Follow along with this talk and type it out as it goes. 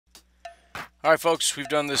Alright folks, we've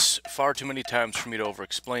done this far too many times for me to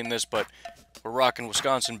over-explain this, but we're rocking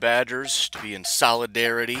Wisconsin Badgers to be in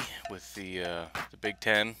solidarity with the Big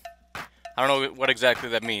Ten. I don't know what exactly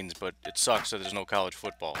that means, but it sucks that there's no college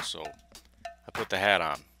football, so I put the hat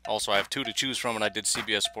on. Also, I have two to choose from, and I did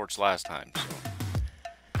CBS Sports last time, so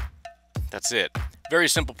that's it. Very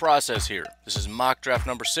simple process here. This is mock draft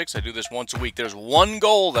number 6. I do this once a week. There's one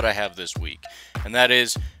goal that I have this week, and that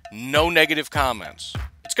is no negative comments.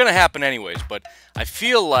 It's going to happen anyways, but I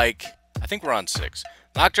feel like, I think we're on 6.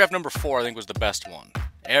 Mock draft number 4, I think, was the best one.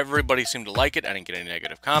 Everybody seemed to like it. I didn't get any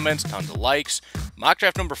negative comments, tons of likes. Mock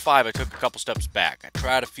draft number 5, I took a couple steps back. I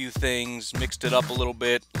tried a few things, mixed it up a little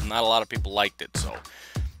bit. Not a lot of people liked it, so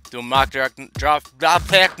doing mock draft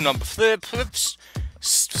number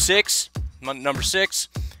 6, number 6.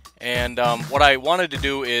 And what I wanted to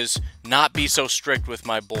do is not be so strict with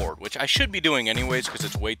my board, which I should be doing anyways because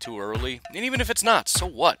it's way too early. And even if it's not, so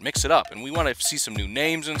what? Mix it up. And we want to see some new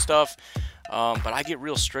names and stuff. But I get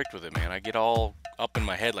real strict with it, man. I get all up in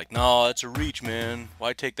my head like, no, that's a reach, man.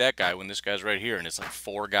 Why take that guy when this guy's right here and it's like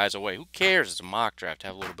 4 guys away? Who cares? It's a mock draft.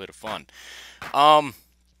 Have a little bit of fun.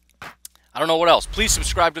 I don't know what else. Please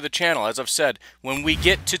subscribe to the channel. As I've said, when we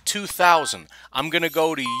get to 2,000, I'm going to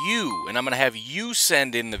go to you, and I'm going to have you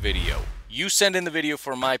send in the video. You send in the video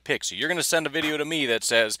for my pick. So you're going to send a video to me that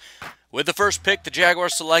says, with the first pick, the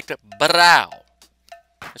Jaguars select Brow.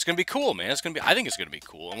 It's going to be cool, man. I think it's going to be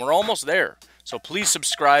cool, and we're almost there. So please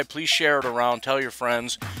subscribe. Please share it around. Tell your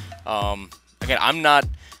friends. Again, I'm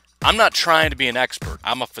not trying to be an expert.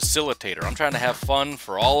 I'm a facilitator. I'm trying to have fun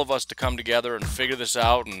for all of us to come together and figure this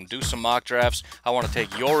out and do some mock drafts. I want to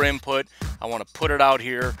take your input. I want to put it out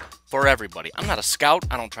here for everybody. I'm not a scout.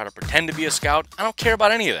 I don't try to pretend to be a scout. I don't care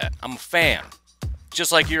about any of that. I'm a fan,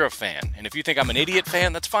 just like you're a fan. And if you think I'm an idiot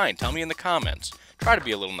fan, that's fine. Tell me in the comments. Try to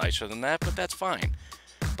be a little nicer than that, but that's fine.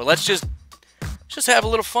 But let's just have a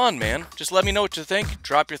little fun, man. Just let me know what you think.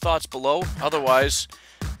 Drop your thoughts below. Otherwise,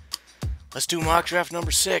 let's do mock draft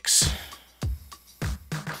number 6.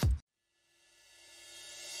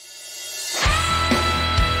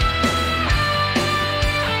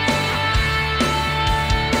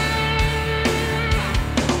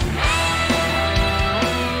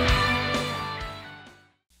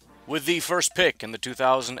 With the first pick in the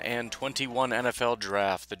 2021 NFL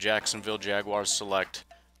Draft, the Jacksonville Jaguars select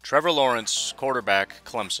Trevor Lawrence, quarterback,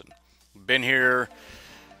 Clemson. Been here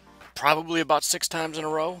probably about 6 times in a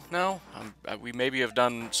row now. We maybe have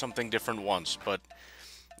done something different once, but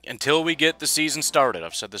until we get the season started,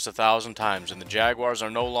 I've said this 1,000 times, and the Jaguars are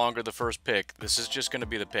no longer the first pick, this is just going to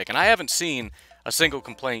be the pick. And I haven't seen a single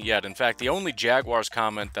complaint yet. In fact, the only Jaguars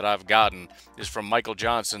comment that I've gotten is from Michael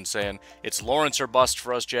Johnson saying, it's Lawrence or bust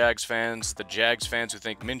for us Jags fans. The Jags fans who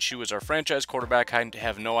think Minshew is our franchise quarterback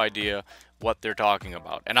have no idea what they're talking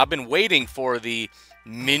about. And I've been waiting for the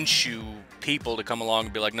Minshew people to come along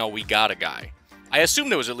and be like, no, we got a guy. I assumed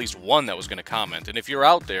there was at least one that was going to comment, and if you're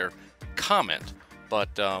out there, comment.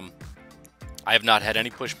 But I have not had any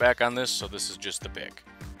pushback on this, so this is just the pick.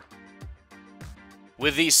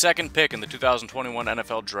 With the second pick in the 2021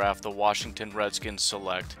 NFL Draft, the Washington Redskins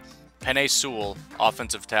select Penei Sewell,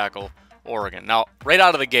 offensive tackle, Oregon. Now, right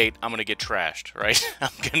out of the gate, I'm going to get trashed, right? I'm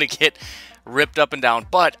going to get ripped up and down.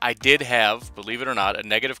 But I did have, believe it or not, a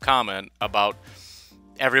negative comment about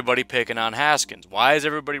everybody picking on Haskins. Why is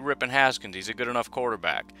everybody ripping Haskins? He's a good enough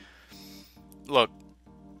quarterback. Look,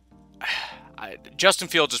 Justin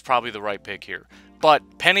Fields is probably the right pick here.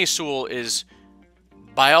 But Penei Sewell is,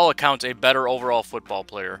 by all accounts, a better overall football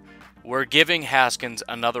player. We're giving Haskins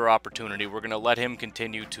another opportunity. We're going to let him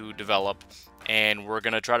continue to develop, and we're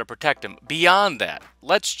going to try to protect him. Beyond that,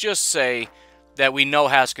 let's just say that we know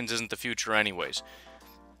Haskins isn't the future anyways.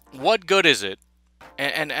 What good is it?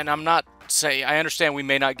 And I'm not saying, I understand we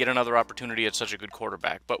may not get another opportunity at such a good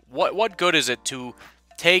quarterback, but what good is it to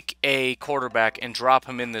take a quarterback and drop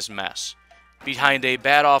him in this mess behind a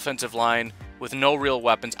bad offensive line with no real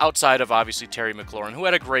weapons outside of, obviously, Terry McLaurin, who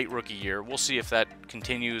had a great rookie year. We'll see if that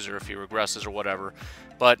continues or if he regresses or whatever.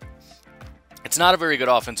 But it's not a very good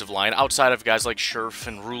offensive line outside of guys like Scherf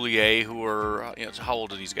and Roulier, who are, how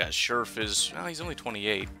old are these guys? Scherf is, well, he's only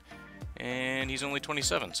 28, and he's only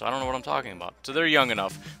 27, so I don't know what I'm talking about. So they're young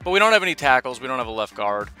enough. But we don't have any tackles. We don't have a left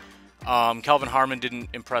guard. Kelvin Harmon didn't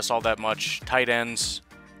impress all that much. Tight ends,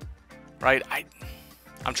 right?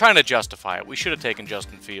 I'm trying to justify it. We should have taken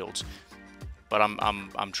Justin Fields. But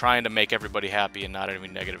I'm trying to make everybody happy and not any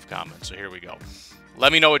negative comments. So here we go.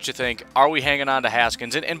 Let me know what you think. Are we hanging on to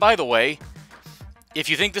Haskins? And by the way, if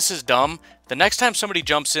you think this is dumb, the next time somebody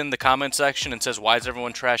jumps in the comment section and says, why is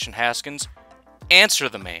everyone trashing Haskins? Answer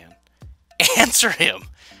the man. Answer him.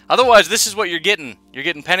 Otherwise, this is what you're getting. You're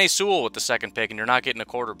getting Penei Sewell with the second pick, and you're not getting a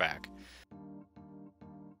quarterback.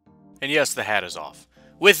 And yes, the hat is off.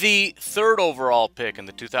 With the third overall pick in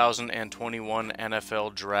the 2021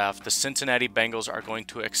 NFL Draft, the Cincinnati Bengals are going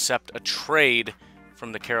to accept a trade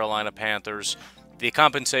from the Carolina Panthers. The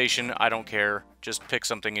compensation, I don't care. Just pick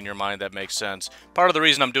something in your mind that makes sense. Part of the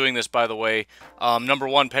reason I'm doing this, by the way, number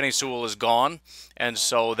one, Penei Sewell is gone, and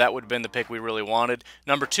so that would have been the pick we really wanted.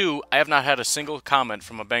 Number two, I have not had a single comment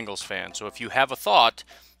from a Bengals fan, so if you have a thought,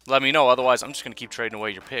 let me know. Otherwise, I'm just going to keep trading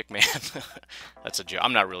away your pick, man. That's a joke.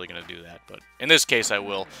 I'm not really going to do that, but in this case, I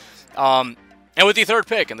will. And with the third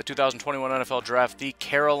pick in the 2021 NFL Draft, the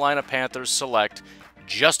Carolina Panthers select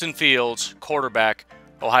Justin Fields, quarterback,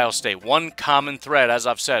 Ohio State. One common thread, as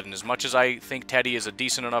I've said, and as much as I think Teddy is a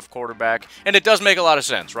decent enough quarterback, and it does make a lot of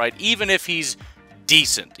sense, right? Even if he's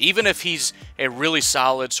decent, even if he's a really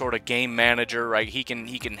solid sort of game manager, right? He can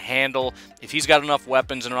handle, if he's got enough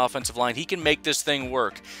weapons and an offensive line, he can make this thing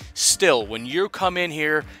work. Still, when you come in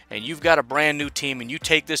here and you've got a brand new team and you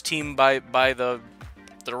take this team by the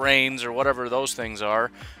reins or whatever those things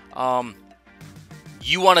are,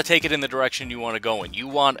 you want to take it in the direction you want to go in. You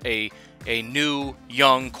want a new,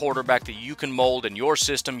 young quarterback that you can mold in your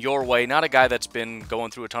system, your way, not a guy that's been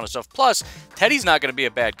going through a ton of stuff. Plus, Teddy's not going to be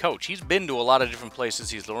a bad coach. He's been to a lot of different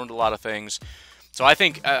places. He's learned a lot of things. So I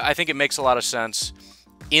think it makes a lot of sense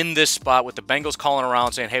in this spot with the Bengals calling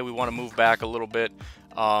around saying, hey, we want to move back a little bit,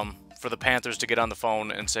 for the Panthers to get on the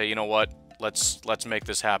phone and say, you know what, let's make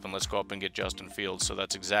this happen. Let's go up and get Justin Fields. So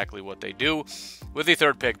that's exactly what they do. With the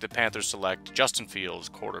third pick, the Panthers select Justin Fields,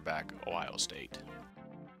 quarterback, Ohio State.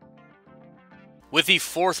 With the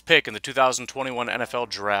fourth pick in the 2021 NFL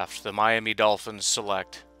Draft, the Miami Dolphins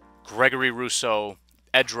select Gregory Rousseau,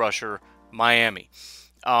 edge rusher, Miami.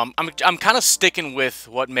 I'm kind of sticking with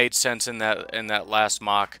what made sense in that last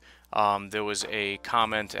mock. There was a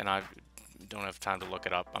comment, and I don't have time to look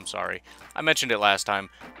it up. I'm sorry. I mentioned it last time,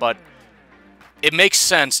 but it makes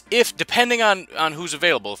sense if, depending on who's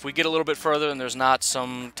available, if we get a little bit further and there's not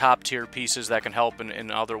some top-tier pieces that can help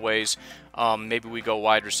in other ways, maybe we go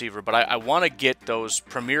wide receiver. But I want to get those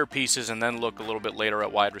premier pieces and then look a little bit later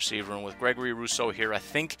at wide receiver. And with Gregory Rousseau here, I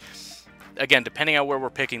think, again, depending on where we're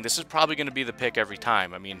picking, this is probably going to be the pick every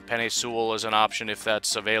time. I mean, Penei Sewell is an option if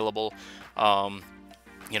that's available.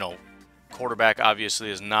 You know, quarterback obviously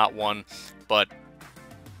is not one, but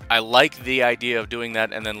I like the idea of doing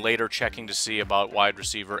that and then later checking to see about wide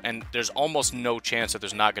receiver. And there's almost no chance that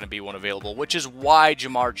there's not going to be one available, which is why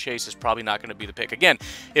Jamar Chase is probably not going to be the pick. Again,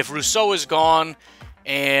 if Rousseau is gone,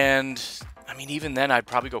 and I mean, even then I'd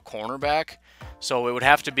probably go cornerback. So it would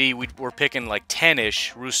have to be, we're picking like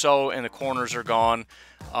 10-ish. Rousseau and the corners are gone,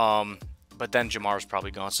 but then Jamar's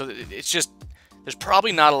probably gone. So it's just, there's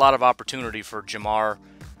probably not a lot of opportunity for Jamar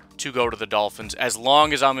to go to the Dolphins as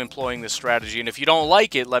long as I'm employing this strategy. And if you don't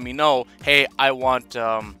like it, let me know. Hey, I want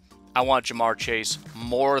Jamar Chase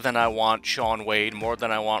more than I want Shaun Wade, more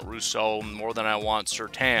than I want Rousseau, more than I want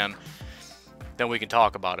Surtain. Then we can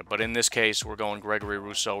talk about it. But in this case, we're going Gregory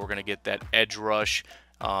Rousseau. We're going to get that edge rush.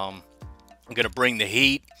 I'm going to bring the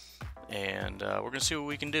heat, and we're going to see what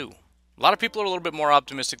we can do. A lot of people are a little bit more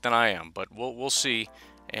optimistic than I am, but we'll see.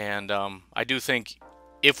 And I do think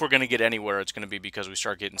if we're going to get anywhere, it's going to be because we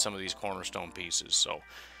start getting some of these cornerstone pieces. So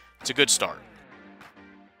it's a good start.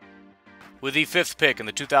 With the fifth pick in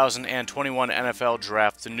the 2021 NFL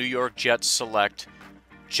Draft, the New York Jets select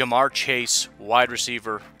Jamar Chase, wide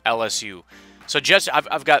receiver, LSU. So Jets,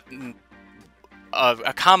 I've got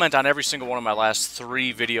a comment on every single one of my last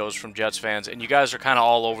 3 videos from Jets fans, and you guys are kind of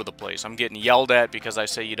all over the place. I'm getting yelled at because I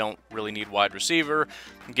say you don't really need wide receiver.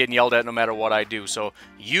 I'm getting yelled at no matter what I do. So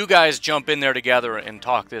you guys jump in there together and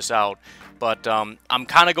talk this out. But I'm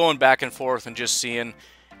kind of going back and forth and just seeing.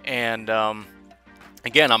 And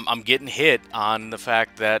again, I'm getting hit on the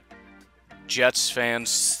fact that Jets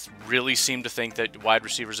fans really seem to think that wide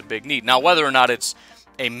receiver is a big need. Now, whether or not it's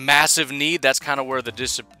a massive need, that's kind of where the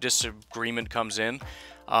disagreement comes in.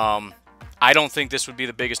 I don't think this would be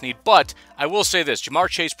the biggest need, but I will say this. Jamar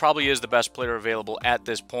Chase probably is the best player available at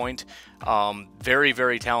this point. Very,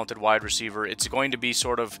 very talented wide receiver. It's going to be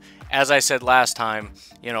sort of, as I said last time,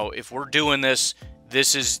 you know, if we're doing this,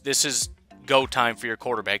 this is go time for your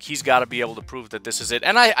quarterback. He's got to be able to prove that this is it.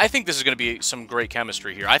 And I think this is going to be some great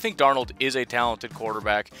chemistry here. I think Darnold is a talented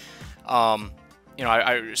quarterback. You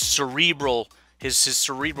know, cerebral. His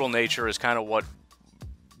cerebral nature is kind of what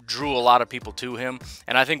drew a lot of people to him.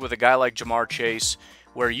 And I think with a guy like Jamar Chase,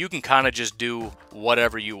 where you can kind of just do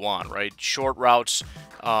whatever you want, right? Short routes,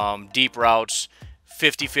 deep routes,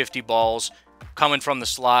 50-50 balls, coming from the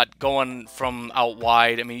slot, going from out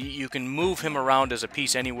wide. I mean, you can move him around as a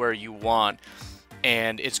piece anywhere you want.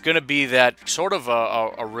 and it's going to be that sort of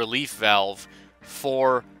a relief valve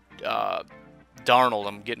for Darnold.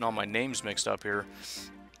 I'm getting all my names mixed up here.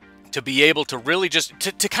 To be able to really just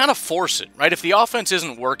to kind of force it, right? If the offense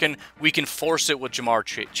isn't working, we can force it with Jamar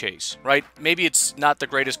Chase, right? Maybe it's not the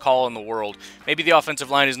greatest call in the world. Maybe the offensive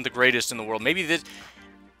line isn't the greatest in the world. Maybe this,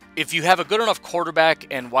 if you have a good enough quarterback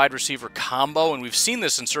and wide receiver combo, and we've seen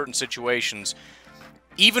this in certain situations,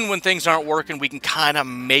 even when things aren't working, we can kind of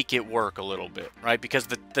make it work a little bit, right? Because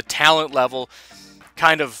the talent level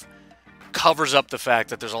kind of covers up the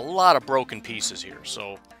fact that there's a lot of broken pieces here.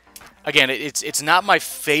 So again, it's not my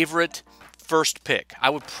favorite first pick. I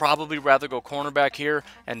would probably rather go cornerback here.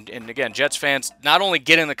 And again, Jets fans, not only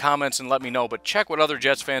get in the comments and let me know, but check what other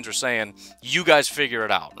Jets fans are saying. You guys figure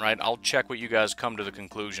it out, right? I'll check what you guys come to the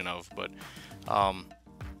conclusion of. But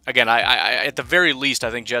again, I at the very least, I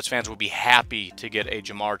think Jets fans would be happy to get a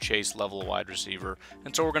Jamar Chase level wide receiver.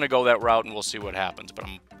 And so we're going to go that route, and we'll see what happens. But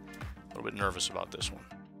I'm a little bit nervous about this one.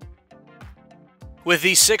 With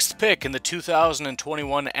the 6th pick in the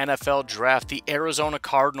 2021 NFL Draft, the Arizona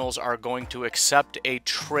Cardinals are going to accept a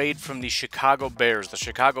trade from the Chicago Bears. The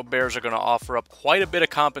Chicago Bears are going to offer up quite a bit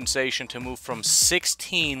of compensation to move from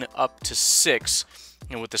 16 up to 6.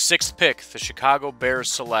 And with the 6th pick, the Chicago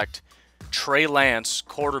Bears select Trey Lance,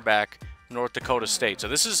 quarterback, North Dakota State. So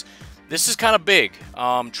this is kind of big.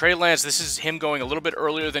 Trey Lance, this is him going a little bit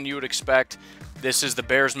earlier than you would expect. This is the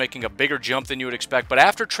Bears making a bigger jump than you would expect. But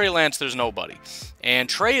after Trey Lance, there's nobody. And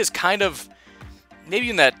Trey is kind of maybe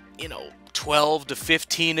in that, 12 to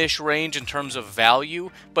 15-ish range in terms of value.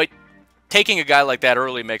 But taking a guy like that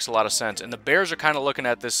early makes a lot of sense. And the Bears are kind of looking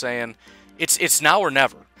at this saying, it's now or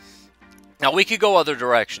never. Now, we could go other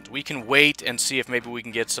directions. We can wait and see if maybe we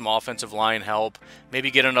can get some offensive line help, maybe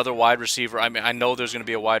get another wide receiver. I mean, I know there's going to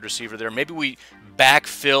be a wide receiver there. Maybe we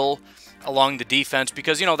backfill along the defense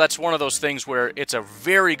because, that's one of those things where it's a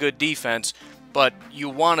very good defense, but you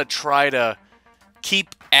want to try to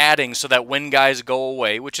keep adding so that when guys go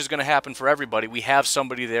away, which is going to happen for everybody, we have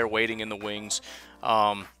somebody there waiting in the wings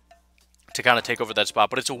to kind of take over that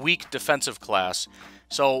spot. But it's a weak defensive class.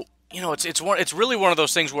 So, it's really one of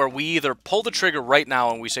those things where we either pull the trigger right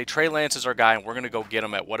now and we say Trey Lance is our guy and we're going to go get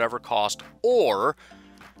him at whatever cost, or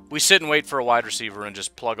we sit and wait for a wide receiver and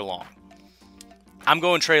just plug along. I'm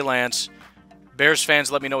going Trey Lance. Bears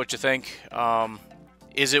fans, let me know what you think.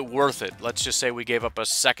 Is it worth it? Let's just say we gave up a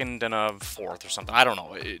 2nd and a 4th or something. I don't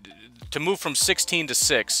know. To move from 16 to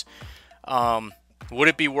 6, would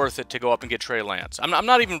it be worth it to go up and get Trey Lance? I'm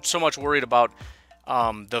not even so much worried about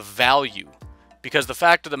the value, because the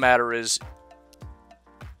fact of the matter is,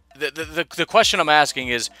 the question I'm asking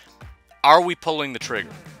is, are we pulling the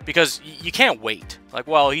trigger? Because you can't wait. Like,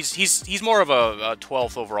 well, he's more of a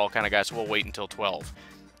 12th overall kind of guy, so we'll wait until 12.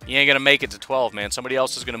 You ain't going to make it to 12, man. Somebody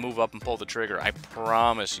else is going to move up and pull the trigger. I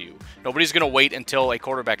promise you. Nobody's going to wait until a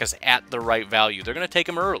quarterback is at the right value. They're going to take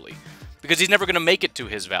him early because he's never going to make it to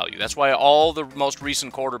his value. That's why all the most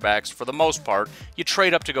recent quarterbacks, for the most part, you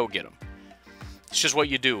trade up to go get them. It's just what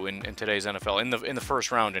you do in today's NFL. In the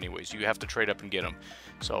first round, anyways. You have to trade up and get them.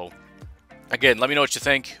 So, again, let me know what you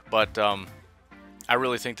think, but I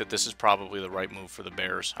really think that this is probably the right move for the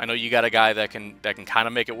Bears. I know you got a guy that can kind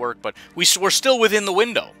of make it work, but we're still within the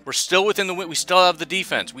window. We're still within the window. We still have the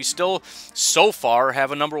defense. We still, so far,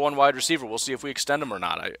 have a number 1 wide receiver. We'll see if we extend him or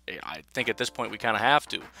not. I think at this point we kind of have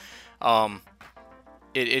to.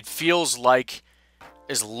 It feels like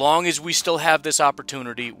as long as we still have this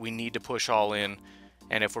opportunity, we need to push all in.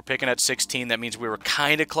 And if we're picking at 16, that means we were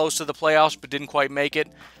kind of close to the playoffs but didn't quite make it.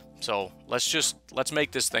 So let's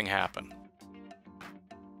make this thing happen.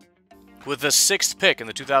 With the 6th pick in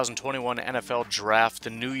the 2021 NFL Draft,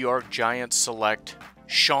 the New York Giants select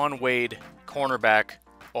Shaun Wade, cornerback,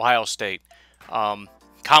 Ohio State.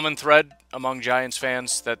 Common thread among Giants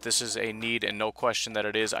fans that this is a need, and no question that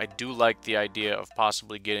it is. I do like the idea of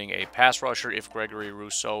possibly getting a pass rusher if Gregory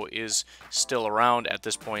Rousseau is still around. At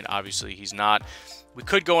this point, obviously, he's not. We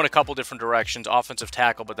could go in a couple different directions. Offensive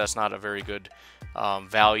tackle, but that's not a very good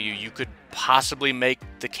value. You could possibly make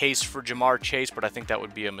the case for Jamar Chase, but I think that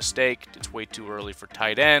would be a mistake. It's way too early for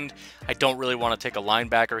tight end. I don't really want to take a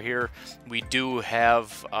linebacker here. We do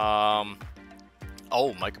have...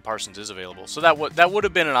 Micah Parsons is available. So that would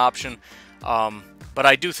have been an option. But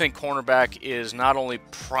I do think cornerback is not only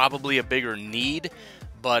probably a bigger need,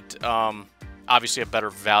 but obviously a better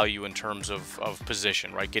value in terms of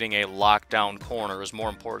position, right? Getting a lockdown corner is more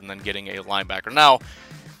important than getting a linebacker. Now,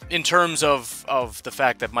 in terms of the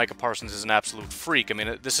fact that Micah Parsons is an absolute freak. I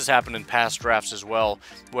mean, this has happened in past drafts as well,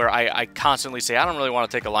 where I constantly say, I don't really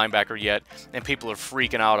want to take a linebacker yet, and people are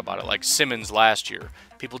freaking out about it, like Simmons last year.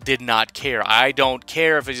 People did not care. I don't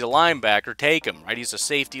care if he's a linebacker, take him, right? He's a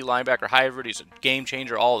safety linebacker hybrid, he's a game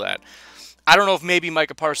changer, all that. I don't know if maybe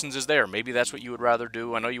Micah Parsons is there. Maybe that's what you would rather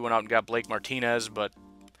do. I know you went out and got Blake Martinez, but,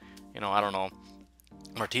 you know, I don't know.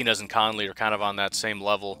 Martinez and Conley are kind of on that same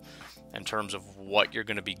level in terms of what you're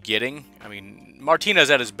going to be getting. I mean, Martinez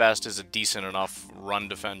at his best is a decent enough run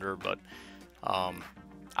defender, but I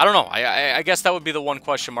don't know. I guess that would be the one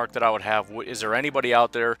question mark that I would have. Is there anybody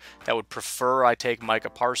out there that would prefer I take Micah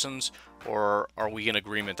Parsons, or are we in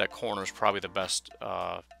agreement that corner is probably the best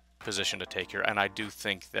position to take here? And I do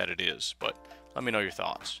think that it is, but let me know your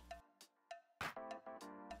thoughts.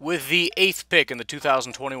 With the 8th pick in the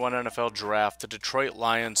 2021 NFL Draft, the Detroit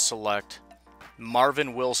Lions select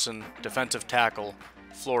Marvin Wilson, defensive tackle,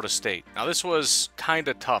 Florida State. Now, this was kind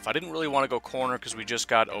of tough. I didn't really want to go corner because we just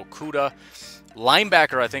got Okudah.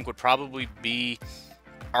 Linebacker, I think, would probably be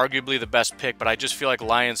arguably the best pick, but I just feel like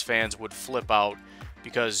Lions fans would flip out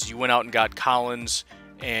because you went out and got Collins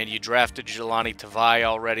and you drafted Jelani Tavai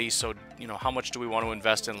already, so, you know, how much do we want to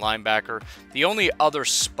invest in linebacker? The only other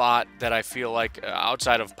spot that I feel like,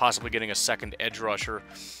 outside of possibly getting a second edge rusher,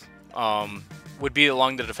 would be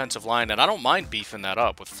along the defensive line, and I don't mind beefing that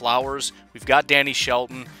up with Flowers. We've got Danny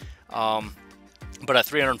Shelton, but at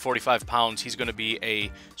 345 pounds, he's going to be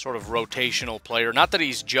a sort of rotational player. Not that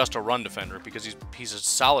he's just a run defender, because he's a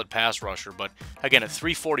solid pass rusher, but again, at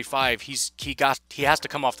 345, he has to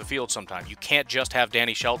come off the field sometime. You can't just have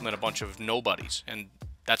Danny Shelton and a bunch of nobodies, and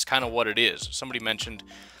that's kind of what it is. Somebody mentioned,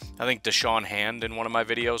 I think, Deshaun Hand in one of my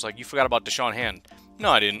videos. Like, you forgot about Deshaun Hand. No,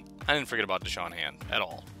 I didn't. I didn't forget about Deshaun Hand at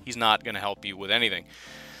all. He's not going to help you with anything.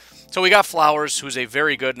 So we got Flowers, who's a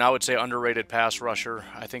very good, and I would say underrated pass rusher.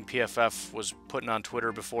 I think PFF was putting on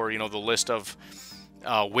Twitter before, you know, the list of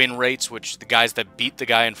win rates, which the guys that beat the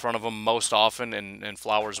guy in front of them most often, and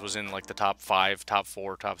Flowers was in like the top 5, top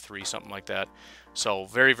 4, top 3, something like that. So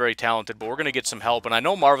very, very talented, but we're going to get some help. And I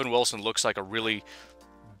know Marvin Wilson looks like a really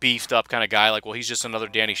beefed up kind of guy. Like, well, he's just another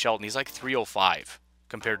Danny Shelton. He's like 305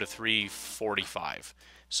 compared to 345.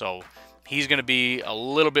 So he's going to be a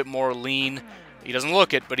little bit more lean. He doesn't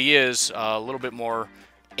look it, but he is a little bit more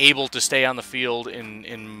able to stay on the field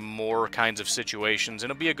in more kinds of situations, and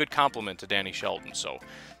it'll be a good compliment to Danny Shelton. So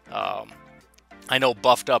I know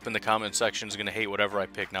Buffed Up in the comment section is going to hate whatever I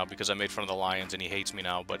pick now because I made fun of the Lions and he hates me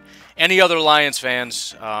now. But any other Lions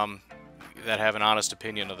fans that have an honest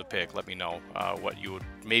opinion of the pick, let me know what you would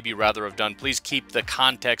maybe rather have done. Please keep the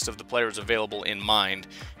context of the players available in mind.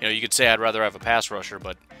 You know, you could say I'd rather have a pass rusher,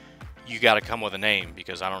 but you got to come with a name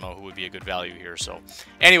because I don't know who would be a good value here. So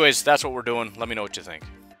anyways, that's what we're doing. Let me know what you think.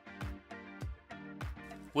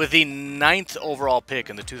 With the 9th overall pick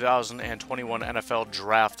in the 2021 NFL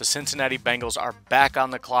Draft, the Cincinnati Bengals are back on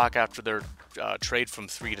the clock after their trade from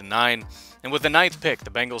 3 to 9. And with the 9th pick, the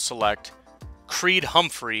Bengals select Creed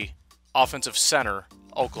Humphrey, offensive center,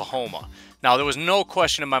 Oklahoma. Now, there was no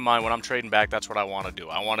question in my mind when I'm trading back, that's what I want to do.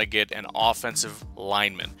 I want to get an offensive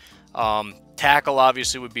lineman. Tackle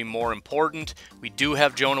obviously would be more important. We do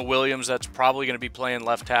have Jonah Williams that's probably going to be playing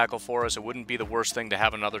left tackle for us. It wouldn't be the worst thing to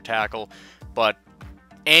have another tackle, but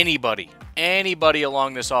anybody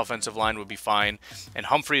along this offensive line would be fine. And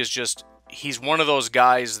Humphrey is just, he's one of those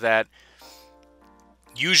guys that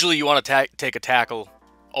usually you want to take a tackle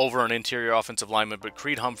over an interior offensive lineman, but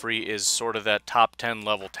Creed Humphrey is sort of that top 10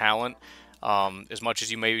 level talent. As much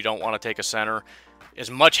as you maybe don't want to take a center, as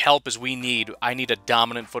much help as we need, I need a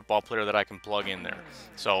dominant football player that I can plug in there.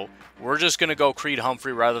 So we're just going to go Creed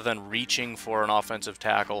Humphrey rather than reaching for an offensive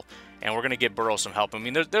tackle, and we're going to get Burrow some help. I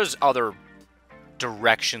mean, there's other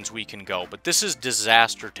directions we can go, but this is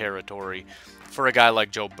disaster territory for a guy like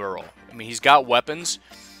Joe Burrow. I mean, he's got weapons,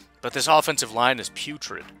 but this offensive line is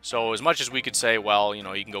putrid. So as much as we could say, well, you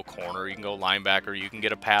know, you can go corner, you can go linebacker, you can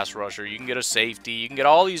get a pass rusher, you can get a safety, you can get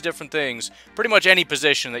all these different things, pretty much any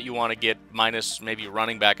position that you want to get, minus maybe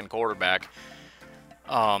running back and quarterback,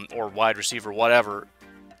 or wide receiver, whatever.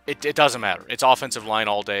 It doesn't matter. It's offensive line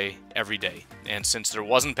all day, every day. And since there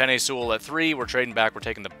wasn't Penei Sewell at 3, we're trading back. We're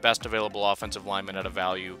taking the best available offensive lineman at a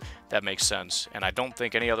value that makes sense. And I don't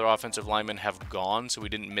think any other offensive linemen have gone, so we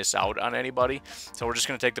didn't miss out on anybody. So we're just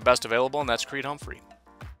going to take the best available, and that's Creed Humphrey.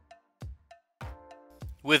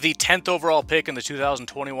 With the 10th overall pick in the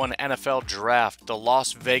 2021 NFL Draft, the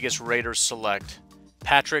Las Vegas Raiders select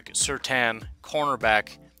Patrick Surtain,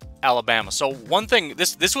 cornerback, Alabama. So one thing,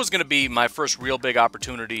 this was going to be my first real big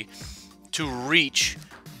opportunity to reach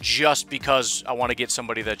just because I want to get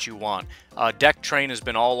somebody that you want. Deck Train has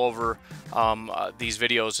been all over these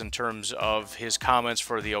videos in terms of his comments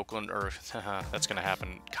for the Oakland, or that's going to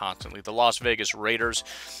happen constantly, the Las Vegas Raiders.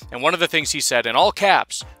 And one of the things he said in all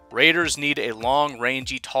caps, Raiders need a long,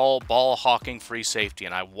 rangy, tall, ball-hawking free safety,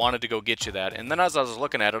 and I wanted to go get you that. And then as I was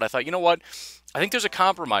looking at it, I thought, you know what? I think there's a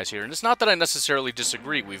compromise here, and it's not that I necessarily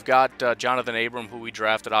disagree. We've got Jonathan Abram, who we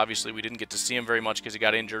drafted. Obviously, we didn't get to see him very much because he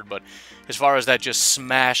got injured, but as far as that just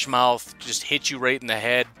smash mouth, just hit you right in the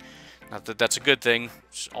head, not that that's a good thing.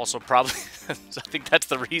 Also, probably, I think that's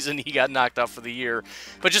the reason he got knocked out for the year.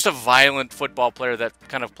 But just a violent football player that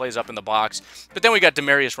kind of plays up in the box. But then we got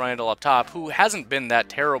Demarius Randall up top, who hasn't been that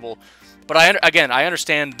terrible. But I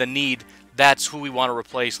understand the need. That's who we want to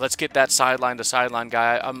replace. Let's get that sideline-to-sideline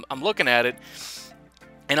guy. I'm looking at it,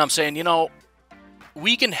 and I'm saying, you know,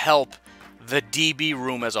 we can help the DB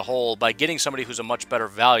room as a whole by getting somebody who's a much better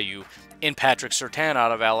value in Patrick Surtain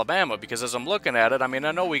out of Alabama. Because as I'm looking at it, I mean,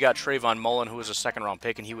 I know we got Trayvon Mullen, who was a second-round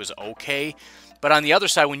pick, and he was okay. But on the other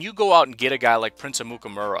side, when you go out and get a guy like Prince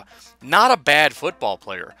Amukamara, not a bad football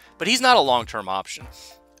player, but he's not a long-term option.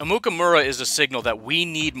 Amukamara is a signal that we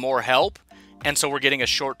need more help, and so we're getting a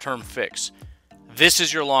short-term fix. This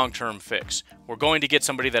is your long-term fix. We're going to get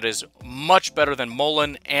somebody that is much better than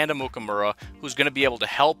Mullen and Amukamara, who's going to be able to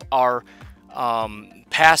help our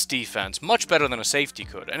pass defense much better than a safety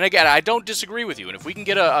could. And again, I don't disagree with you. And if we can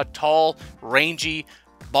get a tall, rangy,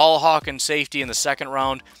 ball-hawking safety in the second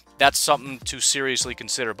round, that's something to seriously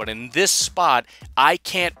consider. But in this spot, I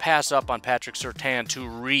can't pass up on Patrick Surtain to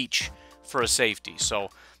reach for a safety. So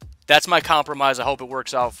that's my compromise. I hope it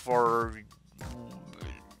works out for...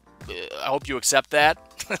 I hope you accept that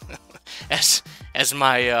as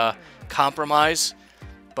my compromise.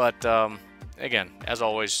 But again, as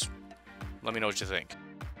always, let me know what you think.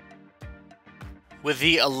 With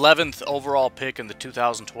the 11th overall pick in the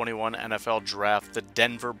 2021 NFL Draft, the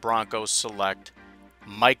Denver Broncos select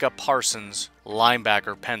Micah Parsons,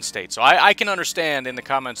 linebacker, Penn State. So I can understand in the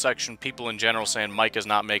comment section people in general saying Micah's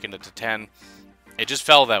not making it to 10. It just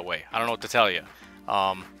fell that way. I don't know what to tell you.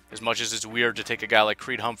 As much as it's weird to take a guy like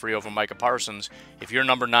Creed Humphrey over Micah Parsons, if you're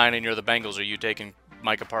number 9 and you're the Bengals, are you taking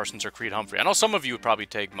Micah Parsons or Creed Humphrey? I know some of you would probably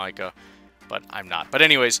take Micah, but I'm not. But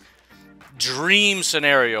anyways, dream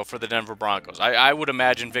scenario for the Denver Broncos. I would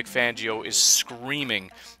imagine Vic Fangio is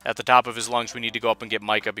screaming at the top of his lungs, we need to go up and get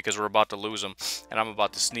Micah because we're about to lose him, and I'm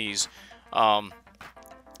about to sneeze.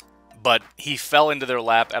 But he fell into their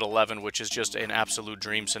lap at 11, which is just an absolute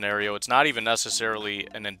dream scenario. It's not even necessarily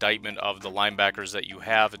an indictment of the linebackers that you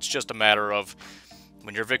have. It's just a matter of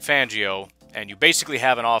when you're Vic Fangio and you basically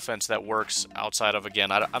have an offense that works outside of,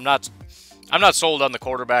 again, I'm not sold on the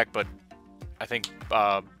quarterback, but I think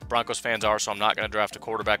Broncos fans are, so I'm not going to draft a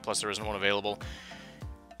quarterback, plus there isn't one available.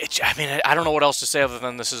 I don't know what else to say other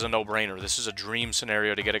than this is a no-brainer. This is a dream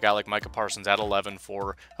scenario to get a guy like Micah Parsons at 11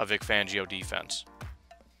 for a Vic Fangio defense.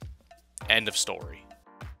 End of story.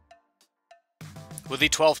 With the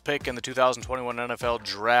 12th pick in the 2021 NFL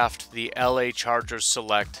Draft, the LA Chargers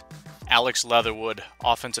select Alex Leatherwood,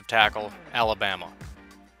 offensive tackle, Alabama.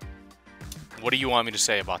 What do you want me to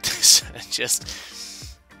say about this?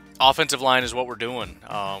 Just offensive line is what we're doing.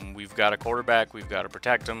 We've got a quarterback. We've got to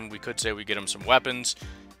protect him. We could say we get him some weapons.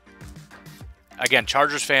 Again,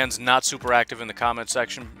 Chargers fans not super active in the comment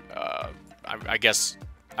section. I guess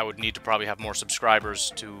I would need to probably have more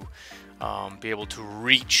subscribers to be able to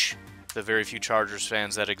reach the very few Chargers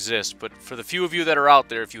fans that exist. But for the few of you that are out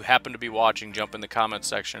there, if you happen to be watching, jump in the comment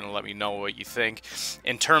section and let me know what you think.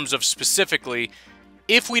 In terms of specifically,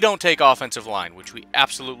 if we don't take offensive line, which we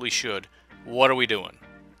absolutely should, what are we doing?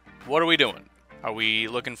 What are we doing? Are we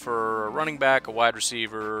looking for a running back, a wide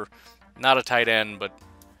receiver, not a tight end? But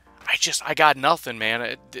I got nothing,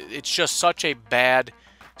 man. It's just such a bad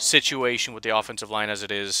situation with the offensive line as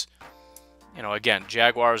it is. You know, again,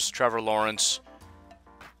 Jaguars, Trevor Lawrence,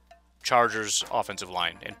 Chargers, offensive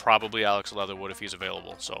line, and probably Alex Leatherwood if he's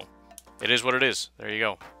available. So it is what it is. There you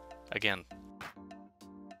go. Again.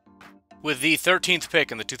 With the 13th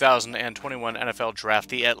pick in the 2021 NFL Draft,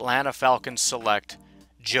 the Atlanta Falcons select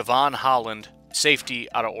Javon Holland,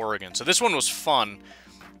 safety out of Oregon. So this one was fun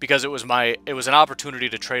because it was an opportunity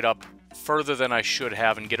to trade up further than I should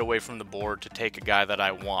have and get away from the board to take a guy that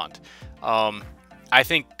I want. I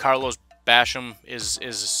think Carlos Basham is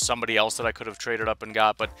somebody else that I could have traded up and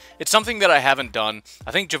got, but it's something that I haven't done.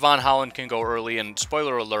 I think Javon Holland can go early, and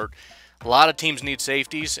spoiler alert, a lot of teams need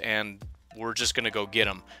safeties, and we're just going to go get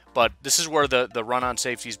them. But this is where the run on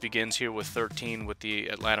safeties begins here with 13 with the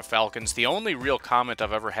Atlanta Falcons. The only real comment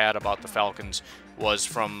I've ever had about the Falcons was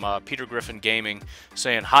from Peter Griffin Gaming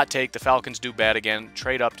saying, hot take, the Falcons do bad again,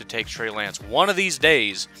 trade up to take Trey Lance. One of these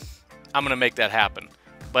days, I'm going to make that happen.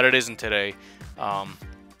 But it isn't today,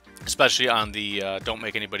 especially on the don't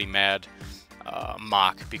make anybody mad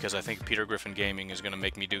mock, because I think Peter Griffin Gaming is going to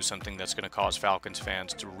make me do something that's going to cause Falcons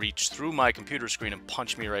fans to reach through my computer screen and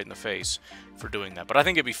punch me right in the face for doing that. But I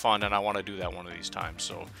think it'd be fun, and I want to do that one of these times,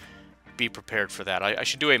 so be prepared for that. I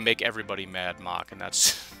should do a make everybody mad mock, and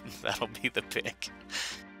that'll be the pick.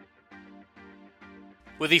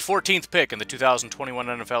 With the 14th pick in the 2021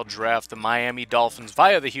 NFL Draft, the Miami Dolphins,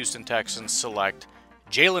 via the Houston Texans, select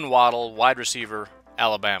Jalen Waddle, wide receiver,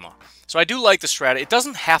 Alabama. So I do like the strategy. It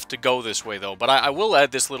doesn't have to go this way, though, but I will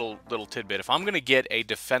add this little tidbit. If I'm going to get a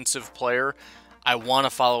defensive player, I want to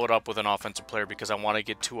follow it up with an offensive player because I want to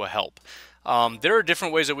get Tua help. There are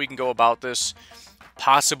different ways that we can go about this.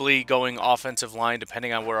 Possibly going offensive line,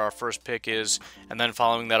 depending on where our first pick is, and then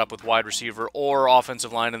following that up with wide receiver, or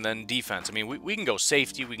offensive line and then defense. I mean, we can go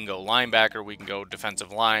safety, we can go linebacker, we can go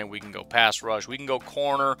defensive line, we can go pass rush, we can go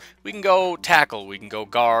corner, we can go tackle, we can go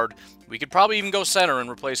guard. We could probably even go center and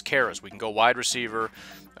replace Karras. We can go wide receiver.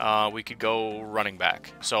 We could go running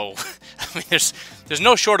back. So, I mean, there's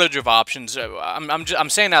no shortage of options. I'm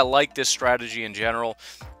saying I like this strategy in general,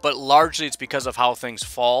 but largely it's because of how things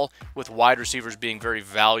fall, with wide receivers being very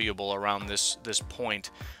valuable around this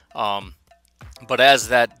point. But as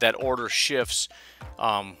that order shifts,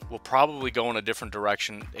 we'll probably go in a different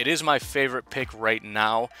direction. It is my favorite pick right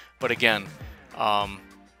now, but again,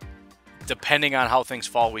 depending on how things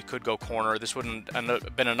fall, we could go corner. This wouldn't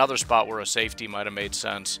have been another spot where a safety might have made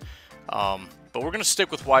sense. But we're going to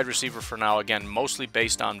stick with wide receiver for now, again, mostly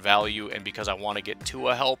based on value and because I want to get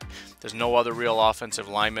Tua help. There's no other real offensive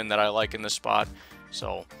lineman that I like in this spot.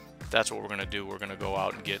 So that's what we're going to do. We're going to go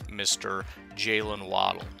out and get Mr. Jalen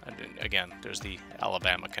Waddle. And again, there's the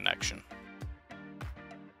Alabama connection.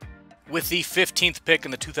 With the 15th pick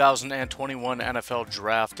in the 2021 NFL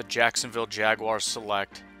Draft, the Jacksonville Jaguars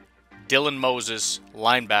select Dylan Moses,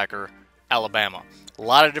 linebacker, Alabama. A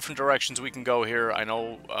lot of different directions we can go here. I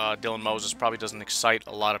know Dylan Moses probably doesn't excite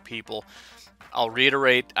a lot of people. I'll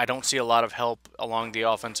reiterate, I don't see a lot of help along the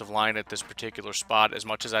offensive line at this particular spot, as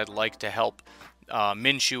much as I'd like to help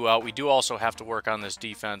Minshew out. We do also have to work on this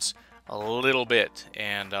defense a little bit,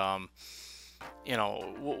 and you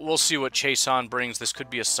know, we'll see what Chason brings. This could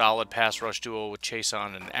be a solid pass rush duo with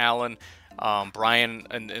Chason and Allen. Brian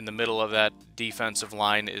in the middle of that defensive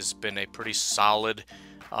line has been a pretty solid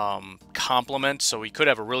complement, so we could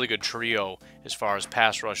have a really good trio as far as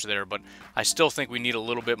pass rush there, but I still think we need a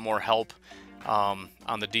little bit more help on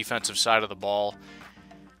the defensive side of the ball.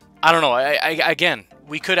 I don't know. Again,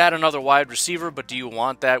 we could add another wide receiver, but do you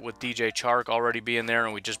want that with DJ Chark already being there,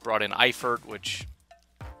 and we just brought in Eifert, which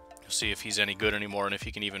see if he's any good anymore and if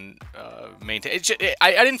he can even maintain.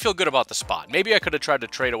 I didn't feel good about the spot. Maybe I could have tried to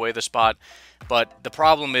trade away the spot, but the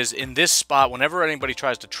problem is in this spot, whenever anybody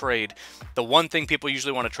tries to trade, the one thing people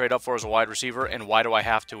usually want to trade up for is a wide receiver, and why do I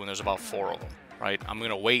have to when there's about 4 of them, right? I'm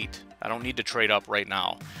going to wait. I don't need to trade up right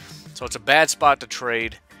now. So it's a bad spot to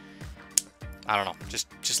trade. I don't know.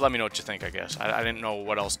 Just let me know what you think, I guess. I didn't know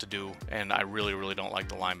what else to do, and I really, really don't like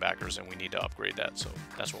the linebackers, and we need to upgrade that, so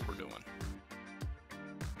that's what we're doing.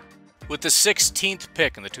 With the 16th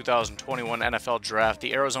pick in the 2021 NFL Draft,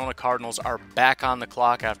 the Arizona Cardinals are back on the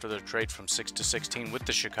clock after their trade from 6 to 16 with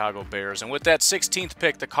the Chicago Bears. And with that 16th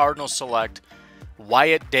pick, the Cardinals select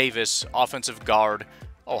Wyatt Davis, offensive guard,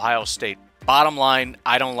 Ohio State. Bottom line,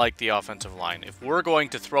 I don't like the offensive line. If we're going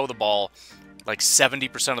to throw the ball like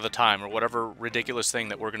 70% of the time or whatever ridiculous thing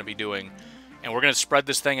that we're going to be doing, and we're going to spread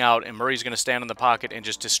this thing out, and Murray's going to stand in the pocket and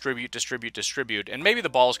just distribute, and maybe the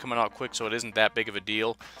ball's coming out quick so it isn't that big of a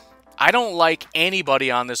deal, I don't like anybody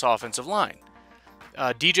on this offensive line.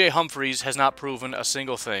 DJ Humphries has not proven a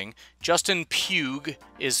single thing. Justin Pugh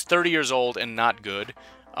is 30 years old and not good.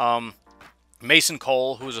 Mason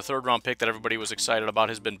Cole, who was a third-round pick that everybody was excited about,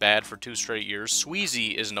 has been bad for 2 straight years.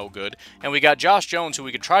 Sweezy is no good. And we got Josh Jones, who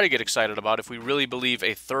we could try to get excited about if we really believe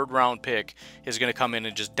a third-round pick is going to come in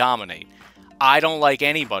and just dominate. I don't like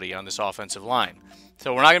anybody on this offensive line.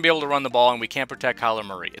 So we're not going to be able to run the ball, and we can't protect Kyler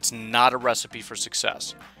Murray. It's not a recipe for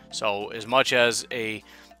success. So as much as a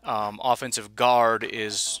offensive guard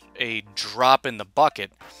is a drop in the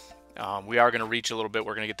bucket, we are going to reach a little bit.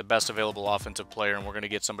 We're going to get the best available offensive player, and we're going to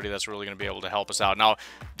get somebody that's really going to be able to help us out. Now,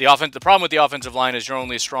 the problem with the offensive line is you're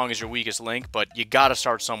only as strong as your weakest link, but you got to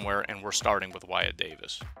start somewhere, and we're starting with Wyatt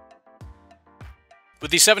Davis.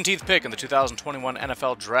 With the 17th pick in the 2021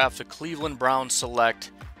 NFL Draft, the Cleveland Browns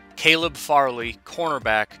select Caleb Farley,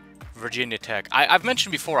 cornerback, Virginia Tech. I've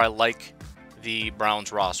mentioned before I like the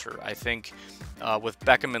Browns roster. I think with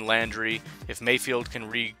Beckham and Landry, if Mayfield can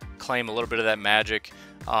reclaim a little bit of that magic,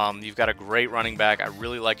 you've got a great running back. I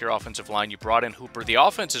really like your offensive line. You brought in Hooper. The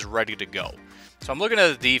offense is ready to go. So I'm looking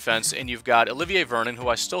at the defense, and you've got Olivier Vernon, who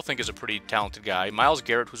I still think is a pretty talented guy. Myles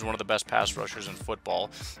Garrett, who's one of the best pass rushers in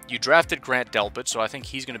football. You drafted Grant Delpit, so I think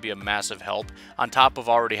he's going to be a massive help, on top of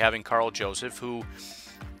already having Carl Joseph, who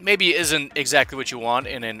maybe isn't exactly what you want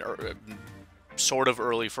in an sort of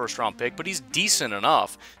early first-round pick, but he's decent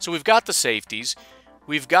enough. So we've got the safeties.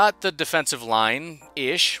 We've got the defensive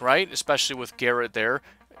line-ish, right, especially with Garrett there.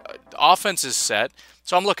 Offense is set.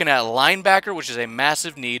 So I'm looking at linebacker, which is a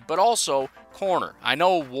massive need, but also corner. I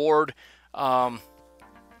know Ward, I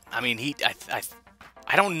mean,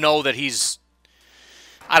 I don't know that he's,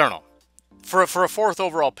 I don't know. For a 4th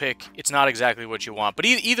overall pick, it's not exactly what you want. But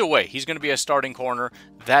either way, he's going to be a starting corner.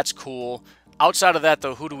 That's cool. Outside of that,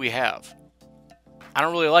 though, who do we have? I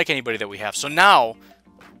don't really like anybody that we have. So now,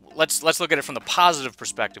 let's look at it from the positive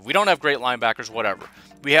perspective. We don't have great linebackers, whatever.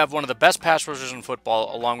 We have one of the best pass rushers in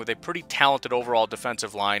football, along with a pretty talented overall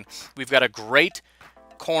defensive line. We've got a great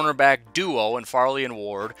cornerback duo in Farley and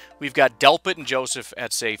Ward. We've got Delpit and Joseph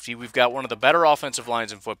at safety. We've got one of the better offensive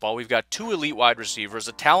lines in football. We've got 2 elite wide receivers,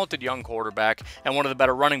 a talented young quarterback, and one of the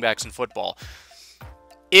better running backs in football.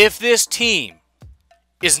 If this team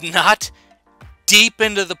is not deep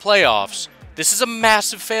into the playoffs, this is a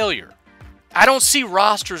massive failure. I don't see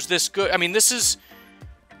rosters this good. I mean, this is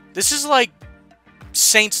like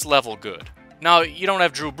Saints level good. Now, you don't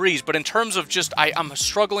have Drew Brees, but in terms of just, I'm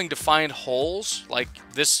struggling to find holes. Like,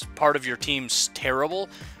 this part of your team's terrible.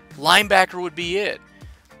 Linebacker would be it,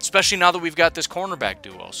 especially now that we've got this cornerback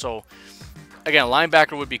duo. So, again,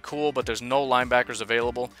 linebacker would be cool, but there's no linebackers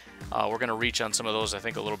available. We're going to reach on some of those, I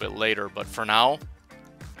think, a little bit later. But for now,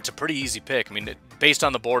 it's a pretty easy pick. I mean, based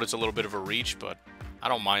on the board, it's a little bit of a reach, but I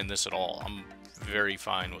don't mind this at all. I'm very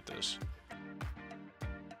fine with this.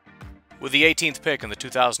 With the 18th pick in the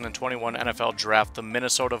 2021 NFL Draft, the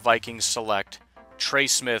Minnesota Vikings select Trey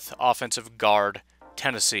Smith, offensive guard,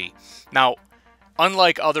 Tennessee. Now,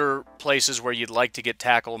 unlike other places where you'd like to get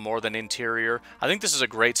tackle more than interior, I think this is a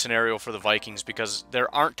great scenario for the Vikings because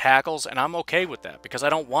there aren't tackles, and I'm okay with that because I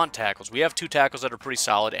don't want tackles. We have 2 tackles that are pretty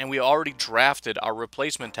solid, and we already drafted our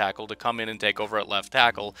replacement tackle to come in and take over at left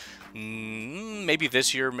tackle. Maybe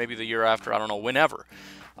this year, maybe the year after, I don't know, whenever.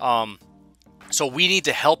 So we need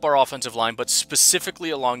to help our offensive line, but specifically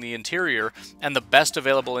along the interior, and the best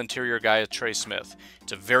available interior guy is Trey Smith.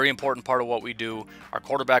 It's a very important part of what we do. Our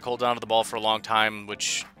quarterback holds on to the ball for a long time,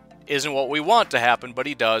 which isn't what we want to happen, but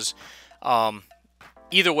he does.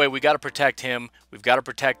 Either way, we got to protect him. We've got to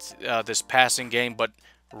protect this passing game, but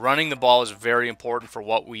running the ball is very important for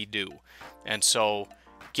what we do. And so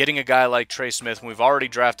getting a guy like Trey Smith, and we've already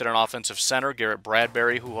drafted an offensive center, Garrett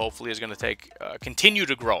Bradbury, who hopefully is going to continue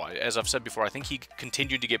to grow. As I've said before, I think he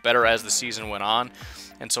continued to get better as the season went on.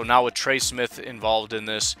 And so now with Trey Smith involved in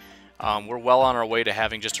this, we're well on our way to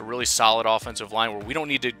having just a really solid offensive line where we don't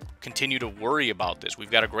need to continue to worry about this. We've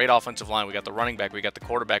got a great offensive line. We got the running back. We got the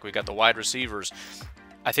quarterback. We got the wide receivers.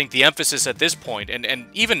 I think the emphasis at this point, and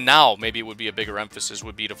even now maybe it would be a bigger emphasis,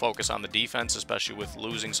 would be to focus on the defense, especially with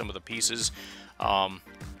losing some of the pieces.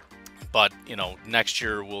 But, you know, next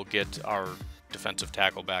year we'll get our defensive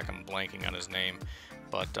tackle back. I'm blanking on his name,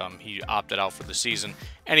 but he opted out for the season.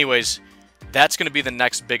 Anyways, that's going to be the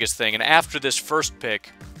next biggest thing. And after this first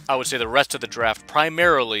pick, I would say the rest of the draft,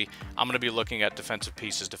 primarily, I'm going to be looking at defensive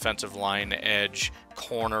pieces, defensive line, edge,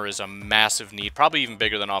 corner is a massive need, probably even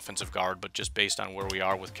bigger than offensive guard, but just based on where we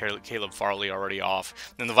are with Caleb Farley already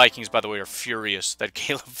off. And the Vikings, by the way, are furious that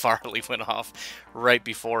Caleb Farley went off right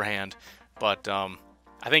beforehand. But I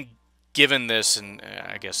think given this, and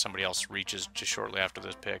I guess somebody else reaches just shortly after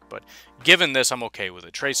this pick, but given this, I'm okay with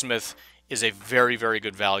it. Trey Smith is a very, very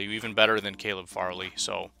good value, even better than Caleb Farley,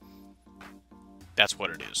 so that's what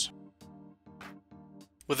it is.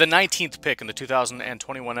 With the 19th pick in the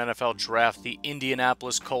 2021 NFL Draft, the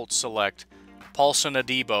Indianapolis Colts select Paulson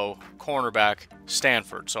Adebo, cornerback,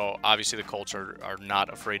 Stanford. So obviously the Colts are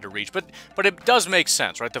not afraid to reach, but it does make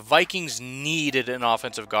sense, right? The Vikings needed an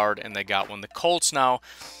offensive guard, and they got one. The Colts now,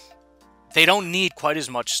 they don't need quite as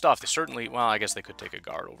much stuff. They certainly, well, I guess they could take a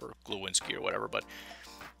guard over Glowinski or whatever, but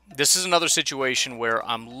this is another situation where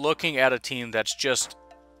I'm looking at a team that's just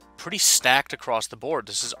pretty stacked across the board.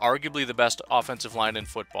 This is arguably the best offensive line in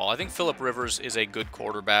football. I think Phillip Rivers is a good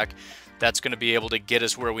quarterback that's going to be able to get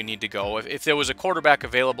us where we need to go. If there was a quarterback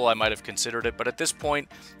available, I might have considered it, but at this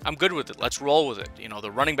point, I'm good with it. Let's roll with it. You know,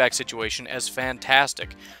 the running back situation is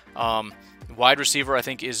fantastic. Wide receiver, I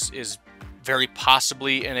think, is very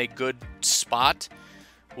possibly in a good spot.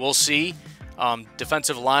 We'll see.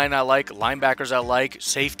 Defensive line I like, linebackers I like,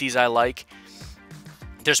 safeties I like.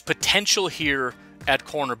 There's potential here at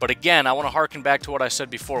corner, but again, I want to harken back to what I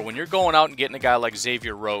said before. When you're going out and getting a guy like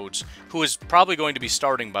Xavier Rhodes, who is probably going to be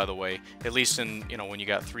starting, by the way, at least in, when you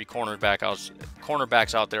got three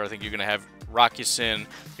cornerbacks out there, I think you're going to have Rocky Sin,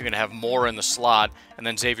 you're going to have Moore in the slot, and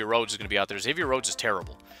then Xavier Rhodes is going to be out there. Xavier Rhodes is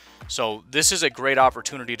terrible. So this is a great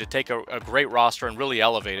opportunity to take a great roster and really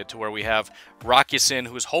elevate it to where we have Rocky Sin,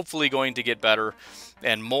 who is hopefully going to get better,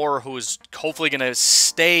 and Moore, who is hopefully going to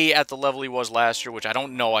stay at the level he was last year, which I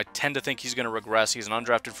don't know. I tend to think he's going to regress. He's an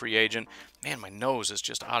undrafted free agent. Man, my nose is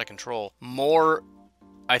just out of control. Moore,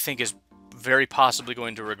 I think, is very possibly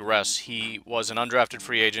going to regress. He was an undrafted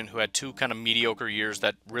free agent who had two kind of mediocre years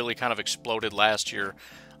that really kind of exploded last year.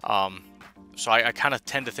 So I kind of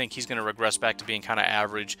tend to think he's going to regress back to being kind of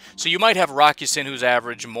average. So you might have Rocky Sin, who's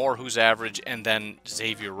average, Moore, who's average, and then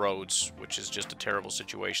Xavier Rhodes, which is just a terrible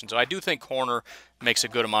situation. So I do think corner makes a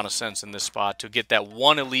good amount of sense in this spot to get that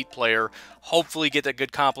one elite player, hopefully get that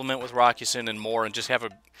good complement with Rocky Sin and Moore, and just have a,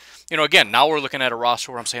 again, now we're looking at a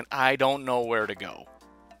roster where I'm saying, I don't know where to go.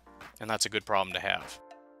 And that's a good problem to have.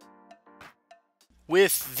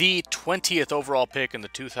 With the 20th overall pick in the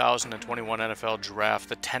 2021 NFL Draft,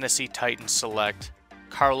 the Tennessee Titans select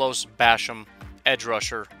Carlos Basham, edge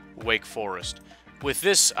rusher, Wake Forest. With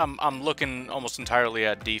this, I'm looking almost entirely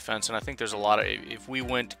at defense, and I think there's a lot of, if we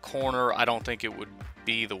went corner, I don't think it would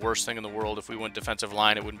be the worst thing in the world. If we went defensive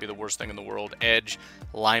line, it wouldn't be the worst thing in the world. Edge,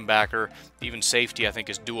 linebacker, even safety, I think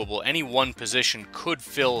is doable. Any one position could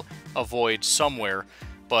fill a void somewhere,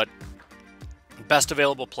 but best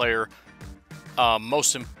available player,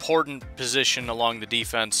 most important position along the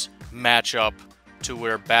defense matchup to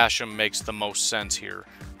where Basham makes the most sense here.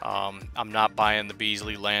 I'm not buying the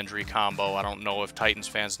Beasley-Landry combo. I don't know if Titans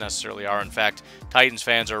fans necessarily are. In fact, Titans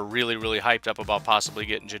fans are really, really hyped up about possibly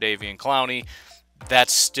getting Jadeveon Clowney.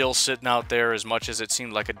 That's still sitting out there as much as it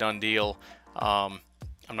seemed like a done deal. I'm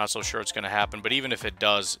not so sure it's going to happen, but even if it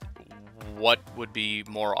does, what would be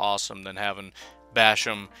more awesome than having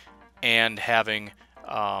Basham and having...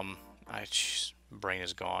 brain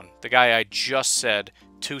is gone. The guy I just said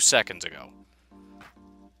 2 seconds ago.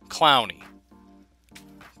 Clowney.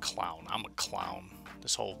 Clown. I'm a clown.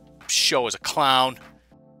 This whole show is a clown.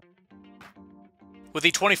 With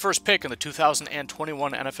the 21st pick in the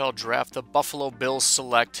 2021 NFL Draft, the Buffalo Bills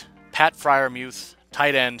select Pat Freiermuth,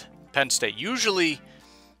 tight end, Penn State. Usually,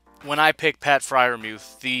 when I pick Pat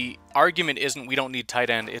Freiermuth, the argument isn't we don't need tight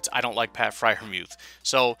end, it's I don't like Pat Freiermuth.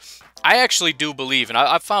 So I actually do believe, and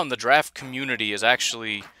I've found the draft community is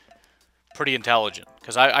actually pretty intelligent,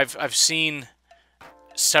 because I've seen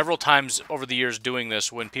several times over the years doing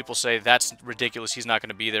this when people say that's ridiculous, he's not going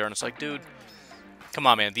to be there, and it's like, dude, come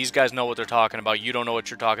on, man, these guys know what they're talking about, you don't know what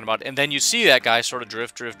you're talking about, and then you see that guy sort of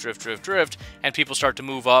drift, and people start to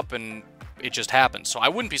move up, and it just happens. So I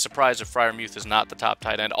wouldn't be surprised if Freiermuth is not the top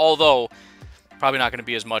tight end, although probably not going to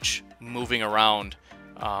be as much moving around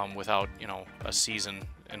without, a season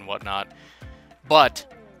and whatnot.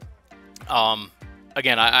 But,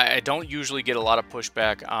 again, I don't usually get a lot of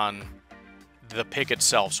pushback on the pick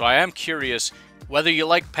itself. So I am curious whether you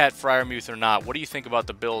like Pat Freiermuth or not. What do you think about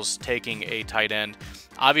the Bills taking a tight end?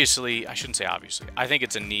 Obviously, I shouldn't say obviously. I think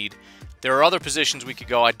it's a need. There are other positions we could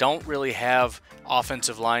go. I don't really have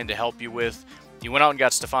offensive line to help you with. You went out and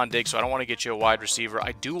got Stephon Diggs, so I don't want to get you a wide receiver.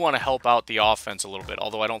 I do want to help out the offense a little bit,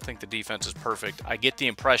 although I don't think the defense is perfect. I get the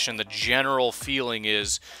impression, the general feeling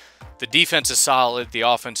is the defense is solid, the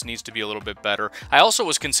offense needs to be a little bit better. I also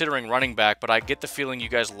was considering running back, but I get the feeling you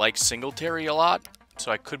guys like Singletary a lot,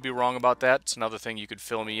 so I could be wrong about that. It's another thing you could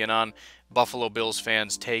fill me in on. Buffalo Bills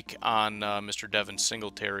fans take on Mr. Devin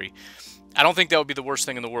Singletary. I don't think that would be the worst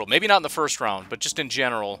thing in the world. Maybe not in the first round, but just in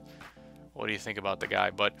general, what do you think about the guy?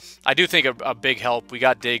 But I do think a big help. We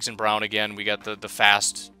got Diggs and Brown again. We got the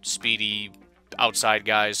fast, speedy outside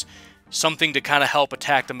guys. Something to kind of help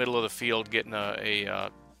attack the middle of the field, getting a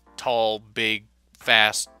tall, big,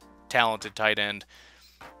 fast, talented tight end.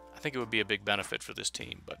 I think it would be a big benefit for this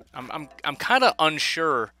team. But I'm kind of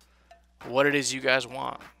unsure what it is you guys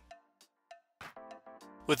want.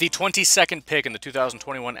 With the 22nd pick in the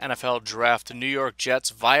 2021 NFL Draft, the New York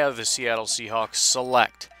Jets, via the Seattle Seahawks,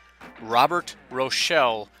 select Robert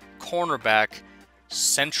Rochelle, cornerback,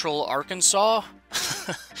 Central Arkansas.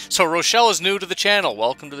 So Rochelle is new to the channel.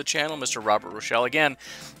 Welcome to the channel, Mr. Robert Rochelle. Again,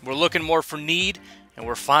 we're looking more for need, and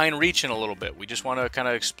we're fine reaching a little bit. We just want to kind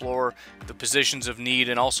of explore the positions of need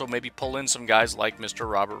and also maybe pull in some guys like Mr.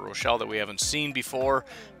 Robert Rochelle that we haven't seen before,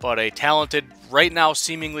 but a talented, right now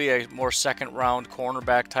seemingly a more second-round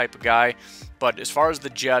cornerback type of guy. But as far as the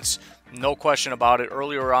Jets, No question about it.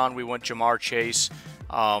 Earlier on, we went Jamar Chase.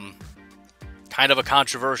 Kind of a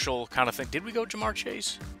controversial kind of thing. Did we go Jamar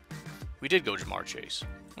Chase? We did go Jamar Chase.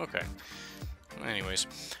 Okay. Anyways,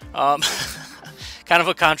 kind of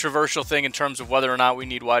a controversial thing in terms of whether or not we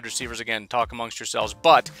need wide receivers. Again, talk amongst yourselves.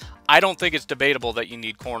 But I don't think it's debatable that you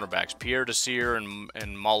need cornerbacks. Pierre Desir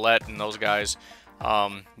and Mollett and those guys,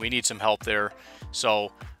 we need some help there.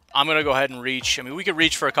 So I'm going to go ahead and reach. I mean, we could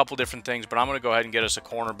reach for a couple different things, but I'm going to go ahead and get us a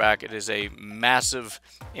cornerback. It is a massive,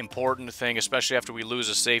 important thing, especially after we lose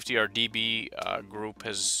a safety. Our DB group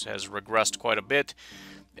has regressed quite a bit.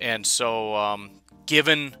 And so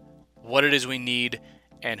given what it is we need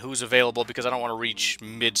and who's available, because I don't want to reach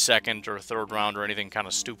mid-second or third round or anything kind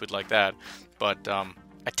of stupid like that, but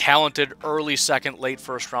a talented early second, late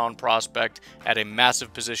first round prospect at a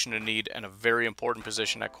massive position of need and a very important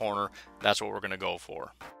position at corner, that's what we're going to go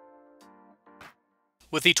for.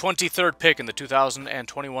 With the 23rd pick in the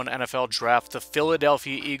 2021 NFL Draft, the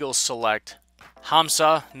Philadelphia Eagles select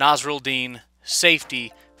Hamza Nasruddin,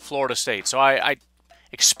 safety, Florida State. So I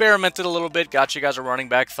experimented a little bit, got you guys a running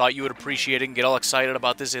back, thought you would appreciate it and get all excited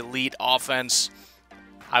about this elite offense.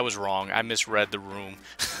 I was wrong. I misread the room.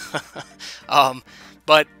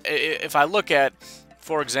 But if I look at,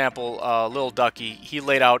 for example, Lil Ducky, he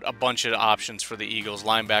laid out a bunch of options for the Eagles: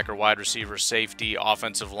 linebacker, wide receiver, safety,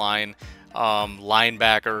 offensive line,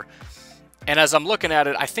 linebacker. And as I'm looking at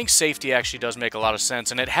it, I think safety actually does make a lot of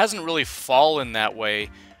sense, and it hasn't really fallen that way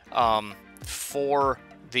for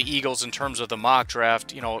the Eagles in terms of the mock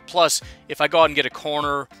draft. You know, plus if I go out and get a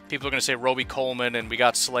corner, people are going to say Roby Coleman and we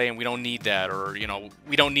got Slay and we don't need that, or you know,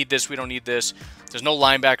 we don't need this, we don't need this. There's no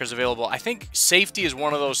linebackers available. I think safety is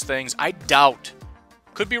one of those things. I doubt,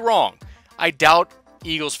 could be wrong, I doubt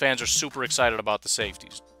Eagles fans are super excited about the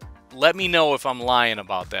safeties. Let me know if I'm lying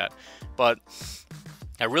about that, but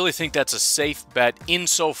I really think that's a safe bet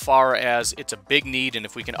insofar as it's a big need, and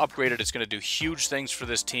if we can upgrade it, it's going to do huge things for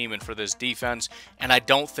this team and for this defense, and I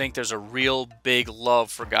don't think there's a real big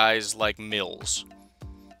love for guys like Mills.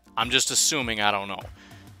 I'm just assuming, I don't know.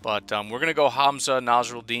 But we're going to go Hamza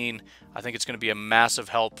Nasruddin. I think it's going to be a massive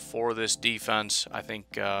help for this defense. I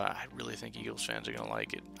really think Eagles fans are going to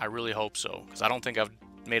like it. I really hope so, because I don't think I've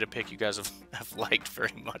made a pick you guys have liked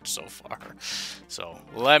very much so far. So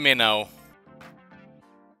let me know.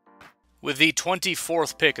 With the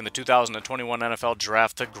 24th pick in the 2021 NFL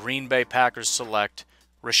Draft, the Green Bay Packers select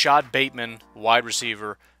Rashad Bateman, wide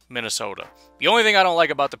receiver, Minnesota. The only thing I don't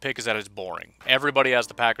like about the pick is that it's boring. Everybody has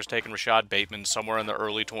the Packers taking Rashad Bateman somewhere in the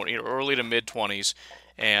early to mid 20s,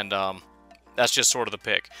 and that's just sort of the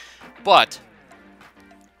pick. But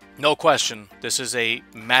no question, this is a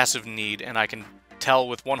massive need, and I can tell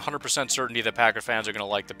with 100% certainty that Packer fans are going to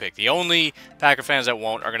like the pick. The only Packer fans that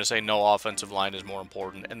won't are going to say no, offensive line is more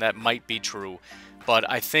important, and that might be true. But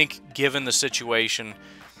I think given the situation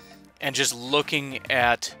and just looking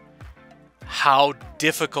at how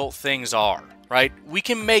difficult things are, right? We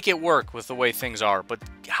can make it work with the way things are, but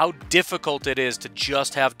how difficult it is to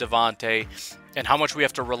just have Devontae and how much we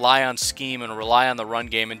have to rely on scheme and rely on the run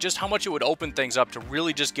game, and just how much it would open things up to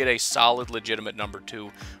really just get a solid, legitimate number 2.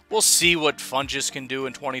 We'll see what Funchess can do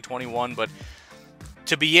in 2021, but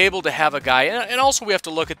to be able to have a guy, and also we have to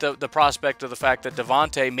look at the prospect of the fact that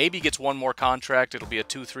Devontae maybe gets one more contract. It'll be a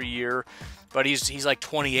 2-3 year, but he's like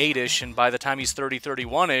 28-ish, and by the time he's 30,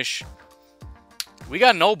 31-ish, we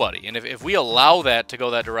got nobody. And if we allow that to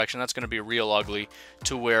go that direction, that's going to be real ugly,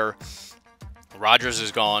 to where Rodgers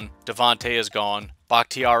is gone, Devontae is gone,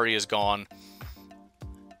 Bakhtiari is gone.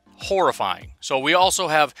 Horrifying. So we also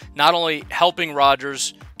have not only helping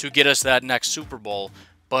Rodgers to get us that next Super Bowl,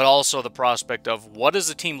 but also the prospect of what does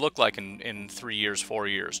the team look like in 3 years, 4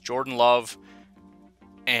 years? Jordan Love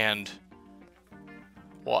and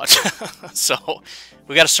what? So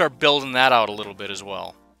we got to start building that out a little bit as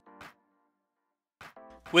well.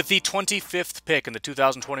 With the 25th pick in the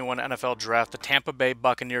 2021 NFL Draft, the Tampa Bay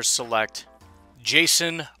Buccaneers select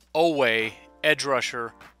Jason Owe, edge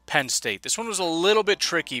rusher, Penn State. This one was a little bit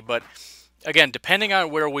tricky, but again, depending on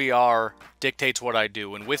where we are dictates what I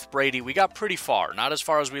do. And with Brady, we got pretty far. Not as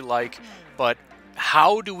far as we like, but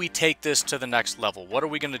how do we take this to the next level? What are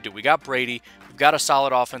we going to do? We got Brady. We've got a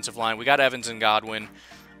solid offensive line. We got Evans and Godwin.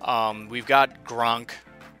 We've got Gronk,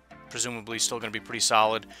 presumably still going to be pretty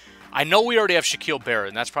solid. I know we already have Shaquille Barrett,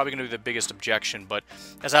 and that's probably going to be the biggest objection, but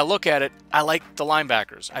as I look at it, I like the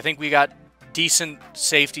linebackers. I think we got decent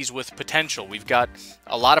safeties with potential. We've got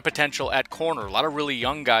a lot of potential at corner, a lot of really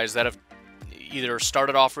young guys that have either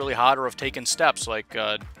started off really hot or have taken steps, like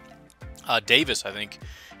Davis, I think,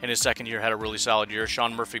 in his second year had a really solid year.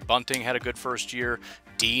 Sean Murphy-Bunting had a good first year.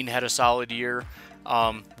 Dean had a solid year.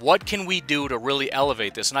 What can we do to really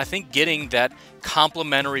elevate this? And I think getting that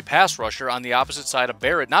complementary pass rusher on the opposite side of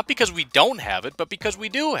Barrett, not because we don't have it, but because we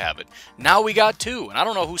do have it. Now we got two. And I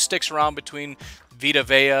don't know who sticks around between Vita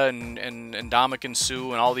Vea and Ndamukong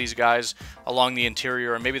Suh and all these guys along the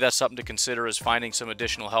interior, and maybe that's something to consider, is finding some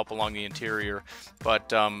additional help along the interior.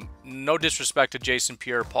 But no disrespect to Jason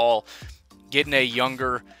Pierre-Paul, getting a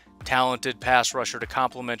younger, talented pass rusher to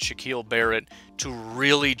complement Shaquille Barrett to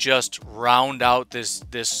really just round out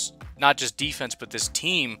this not just defense, but this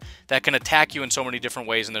team that can attack you in so many different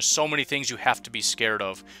ways. And there's so many things you have to be scared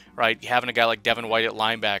of, right? Having a guy like Devin White at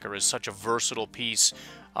linebacker is such a versatile piece.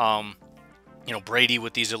 You know, Brady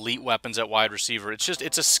with these elite weapons at wide receiver. It's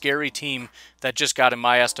a scary team that just got, in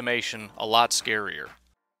my estimation, a lot scarier.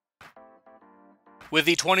 With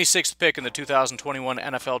the 26th pick in the 2021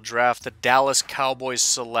 NFL Draft, the Dallas Cowboys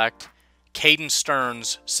select Caden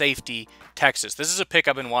Stearns, safety, Texas. This is a pick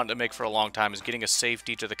I've been wanting to make for a long time, is getting a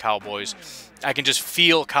safety to the Cowboys. I can just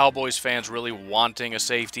feel Cowboys fans really wanting a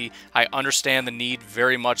safety. I understand the need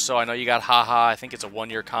very much so. I know you got Ha-Ha. I think it's a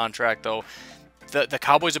one-year contract, though. The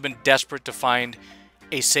Cowboys have been desperate to find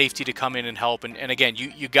a safety to come in and help. And again,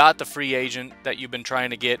 you got the free agent that you've been trying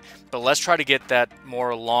to get, but let's try to get that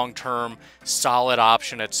more long-term, solid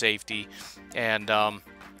option at safety. And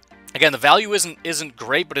again, the value isn't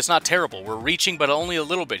great, but it's not terrible. We're reaching, but only a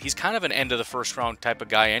little bit. He's kind of an end-of-the-first-round type of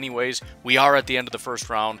guy anyways. We are at the end of the first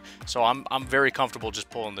round, so I'm very comfortable just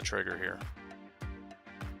pulling the trigger here.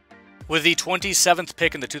 With the 27th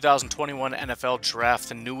pick in the 2021 NFL Draft,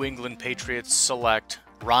 the New England Patriots select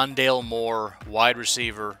Rondale Moore, wide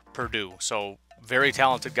receiver, Purdue. So very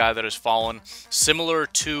talented guy that has fallen. Similar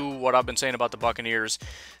to what I've been saying about the Buccaneers,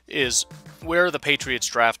 is where are the Patriots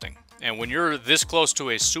drafting? And when you're this close to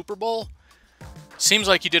a Super Bowl, seems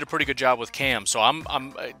like you did a pretty good job with Cam. So I'm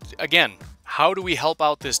again, how do we help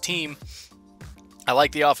out this team? I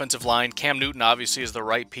like the offensive line. Cam Newton obviously is the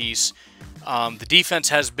right piece. The defense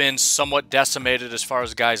has been somewhat decimated as far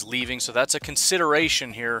as guys leaving, so that's a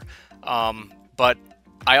consideration here. But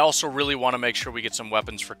I also really want to make sure we get some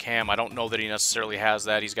weapons for Cam. I don't know that he necessarily has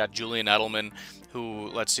that. He's got Julian Edelman, who,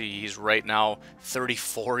 let's see, he's right now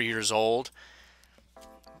 34 years old.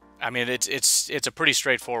 I mean, it's a pretty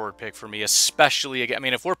straightforward pick for me, especially, again, I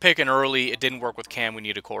mean, if we're picking early, it didn't work with Cam, we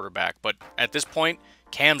need a quarterback. But at this point,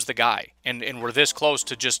 Cam's the guy, and we're this close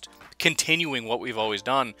to just continuing what we've always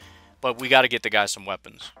done. But we got to get the guy some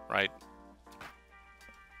weapons, right?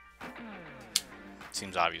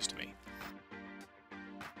 Seems obvious to me.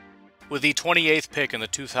 With the 28th pick in the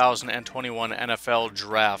 2021 NFL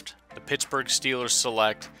Draft, the Pittsburgh Steelers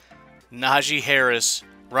select Najee Harris,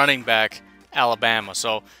 running back, Alabama.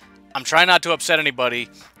 So I'm trying not to upset anybody,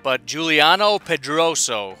 but Giuliano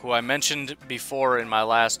Pedroso, who I mentioned before in my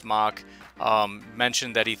last mock,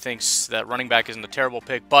 mentioned that he thinks that running back isn't a terrible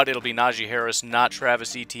pick, but it'll be Najee Harris, not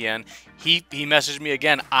Travis Etienne. He messaged me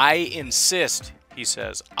again. I insist, he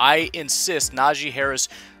says, I insist Najee Harris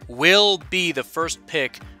will be the first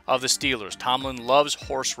pick of the Steelers. Tomlin loves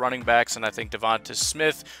horse running backs, and I think Devonta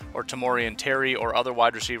Smith or Tamorrion Terry or other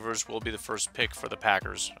wide receivers will be the first pick for the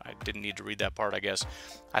Packers. I didn't need to read that part, I guess.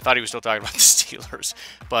 I thought he was still talking about the Steelers,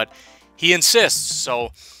 but he insists. So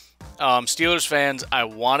Steelers fans, I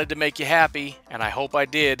wanted to make you happy, and I hope I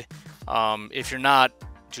did. If you're not,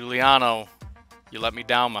 Giuliano, you let me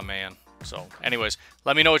down, my man. So anyways,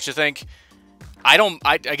 let me know what you think. I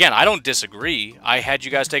don't disagree. I had you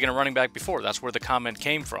guys taking a running back before. That's where the comment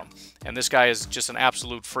came from. And this guy is just an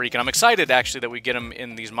absolute freak. And I'm excited, actually, that we get him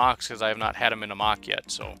in these mocks because I have not had him in a mock yet.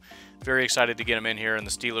 So very excited to get him in here. And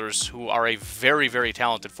the Steelers, who are a very, very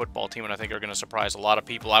talented football team, and I think are going to surprise a lot of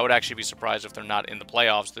people. I would actually be surprised if they're not in the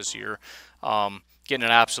playoffs this year. Getting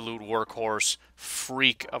an absolute workhorse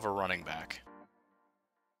freak of a running back.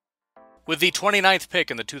 With the 29th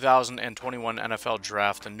pick in the 2021 NFL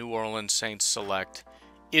Draft, the New Orleans Saints select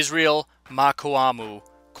Israel Makuamu,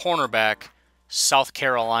 cornerback, South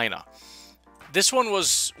Carolina. This one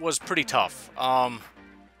was pretty tough.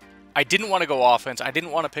 I didn't want to go offense. I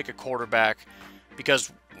didn't want to pick a quarterback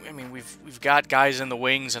because, I mean, we've got guys in the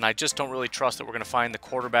wings, and I just don't really trust that we're going to find the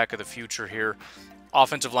quarterback of the future here.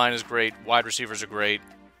 Offensive line is great. Wide receivers are great.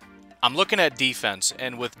 I'm looking at defense,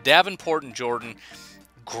 and with Davenport and Jordan,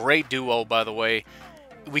 great duo, by the way.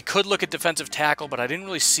 We could look at defensive tackle, but I didn't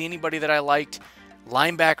really see anybody that I liked.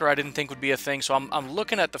 Linebacker I didn't think would be a thing, so I'm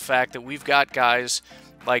looking at the fact that we've got guys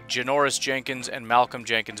like Janoris Jenkins and Malcolm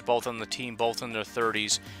Jenkins, both on the team, both in their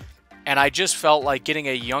 30s. And I just felt like getting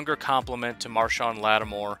a younger complement to Marshawn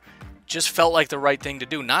Lattimore just felt like the right thing to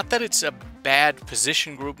do. Not that it's a bad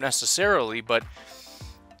position group necessarily, but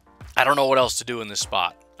I don't know what else to do in this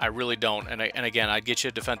spot. I really don't. And again, I'd get you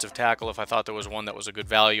a defensive tackle if I thought there was one that was a good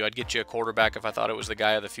value. I'd get you a quarterback if I thought it was the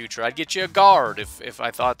guy of the future. I'd get you a guard if I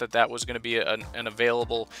thought that was going to be an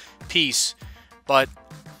available piece. But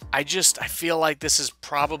I feel like this is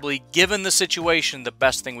probably, given the situation, the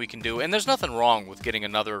best thing we can do. And there's nothing wrong with getting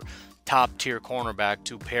another top-tier cornerback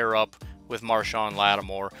to pair up with Marshawn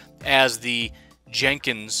Lattimore, as the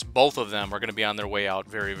Jenkins, both of them, are going to be on their way out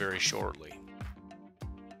very, very shortly.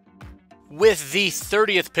 With the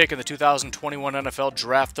 30th pick in the 2021 NFL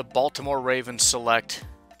Draft, the Baltimore Ravens select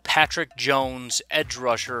Patrick Jones, edge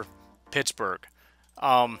rusher, Pittsburgh.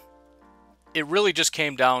 It really just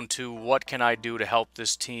came down to what can I do to help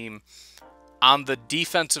this team on the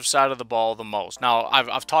defensive side of the ball the most. Now,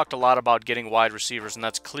 I've talked a lot about getting wide receivers, and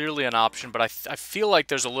that's clearly an option, but I feel like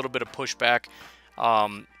there's a little bit of pushback.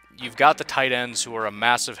 You've got the tight ends who are a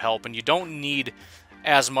massive help, and you don't need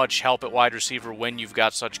as much help at wide receiver when you've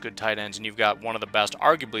got such good tight ends, and you've got one of the best,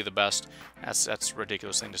 arguably the best. That's a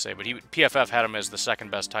ridiculous thing to say, but PFF had him as the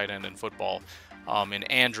second best tight end in football. In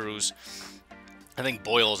Andrews, I think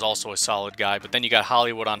Boyle is also a solid guy, but then you got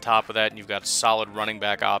Hollywood on top of that, and you've got solid running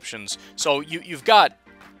back options. So you've got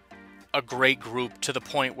a great group to the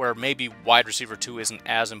point where maybe wide receiver 2 isn't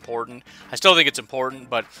as important. I still think it's important,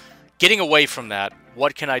 but getting away from that,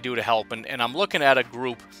 what can I do to help? And I'm looking at a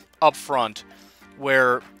group up front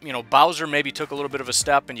where, you know, Bowser maybe took a little bit of a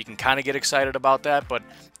step, and you can kind of get excited about that, but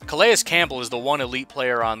Calais Campbell is the one elite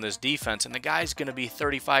player on this defense, and the guy's going to be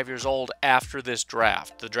 35 years old after this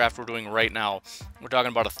draft, the draft we're doing right now. We're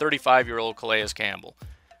talking about a 35-year-old Calais Campbell,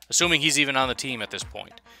 assuming he's even on the team at this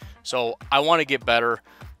point. So I want to get better.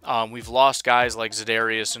 We've lost guys like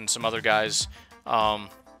Za'Darius and some other guys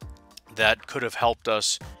that could have helped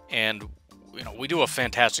us, and you know, we do a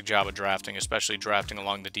fantastic job of drafting, especially drafting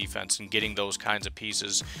along the defense and getting those kinds of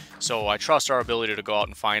pieces. So I trust our ability to go out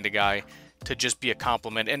and find a guy to just be a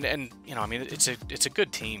compliment. And you know, I mean, it's a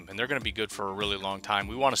good team, and they're going to be good for a really long time.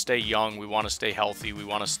 We want to stay young. We want to stay healthy. We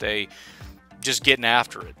want to stay just getting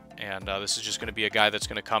after it. And this is just going to be a guy that's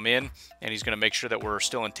going to come in, and he's going to make sure that we're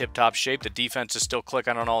still in tip-top shape. The defense is still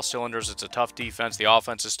clicking on all cylinders. It's a tough defense. The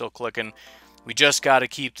offense is still clicking. We just got to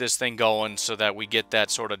keep this thing going so that we get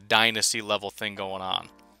that sort of dynasty level thing going on.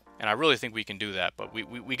 And I really think we can do that, but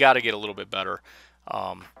we got to get a little bit better,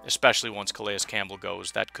 especially once Calais Campbell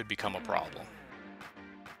goes. That could become a problem.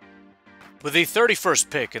 With the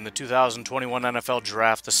 31st pick in the 2021 NFL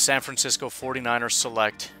Draft, the San Francisco 49ers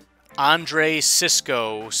select Andre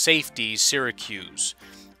Cisco, safety, Syracuse.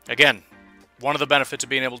 Again, one of the benefits of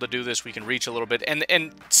being able to do this, we can reach a little bit.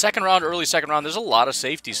 And second round, early second round, there's a lot of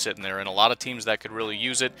safeties sitting there and a lot of teams that could really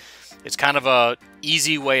use it. It's kind of a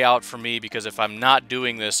easy way out for me, because if I'm not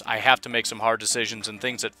doing this, I have to make some hard decisions and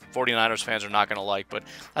things that 49ers fans are not going to like. But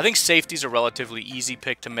I think safety's a relatively easy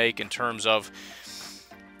pick to make in terms of,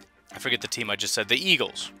 I forget the team I just said, the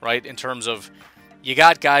Eagles, right? In terms of, you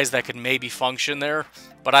got guys that could maybe function there,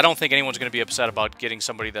 but I don't think anyone's going to be upset about getting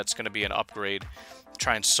somebody that's going to be an upgrade.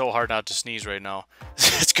 Trying so hard not to sneeze right now.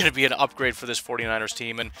 It's going to be an upgrade for this 49ers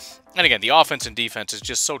team. And again, the offense and defense is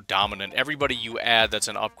just so dominant. Everybody you add that's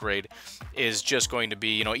an upgrade is just going to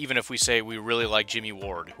be, you know, even if we say we really like Jimmy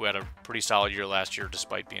Ward, who had a pretty solid year last year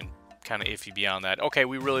despite being kind of iffy beyond that. Okay,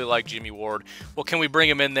 we really like Jimmy Ward. Well, can we bring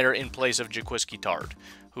him in there in place of Jaquiski Tart,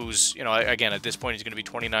 who's, you know, again, at this point, he's going to be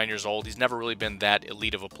 29 years old. He's never really been that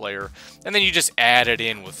elite of a player. And then you just add it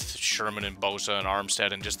in with Sherman and Bosa and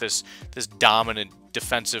Armstead and just this dominant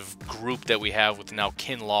defensive group that we have with now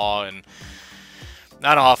Kinlaw and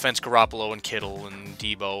on offense, Garoppolo and Kittle and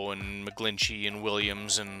Debo and McGlinchey and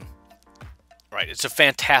Williams. And right, it's a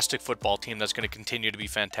fantastic football team that's going to continue to be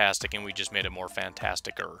fantastic, and we just made it more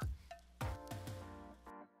fantastic-er.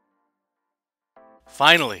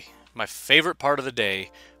 Finally, my favorite part of the day,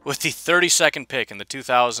 with the 32nd pick in the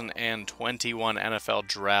 2021 NFL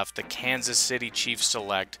Draft, the Kansas City Chiefs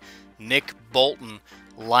select Nick Bolton,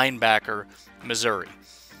 linebacker, Missouri.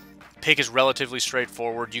 Pick is relatively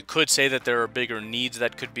straightforward. You could say that there are bigger needs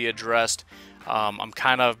that could be addressed. I'm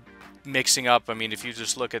kind of mixing up. I mean, if you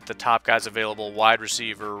just look at the top guys available, wide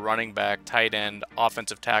receiver, running back, tight end,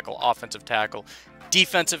 offensive tackle,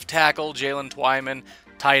 defensive tackle, Jalen Twyman,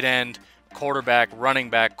 tight end, quarterback, running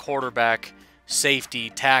back, quarterback, safety,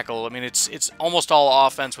 tackle. I mean, it's almost all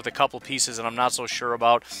offense with a couple pieces that I'm not so sure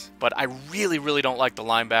about, but I really don't like the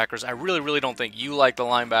linebackers. I really don't think you like the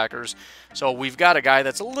linebackers. So we've got a guy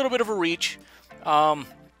that's a little bit of a reach.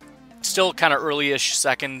 Still kind of early-ish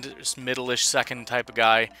second, middle-ish second type of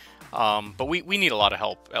guy. But we need a lot of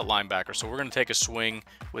help at linebacker, so we're going to take a swing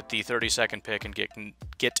with the 32nd pick and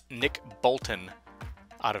get Nick Bolton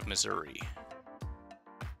out of Missouri.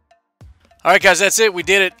 All right, guys, that's it. We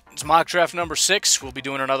did it. It's mock draft number 6. We'll be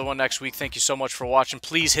doing another one next week. Thank you so much for watching.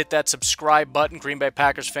 Please hit that subscribe button. Green Bay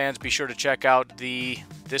Packers fans, be sure to check out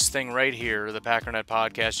this thing right here, the Packernet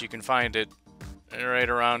podcast. You can find it right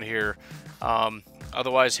around here.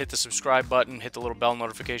 Otherwise, hit the subscribe button, hit the little bell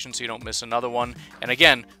notification so you don't miss another one. And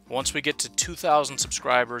again, once we get to 2,000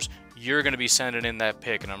 subscribers, you're going to be sending in that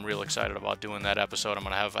pick, and I'm real excited about doing that episode. I'm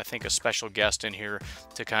going to have, I think, a special guest in here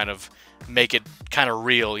to kind of make it kind of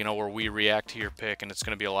real, where we react to your pick, and it's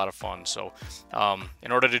going to be a lot of fun. So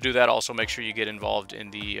in order to do that, also make sure you get involved in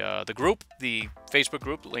the group, the Facebook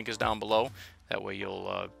group. The link is down below. That way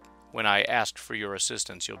you'll, when I ask for your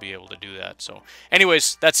assistance, you'll be able to do that. So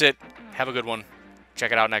anyways, that's it. Have a good one.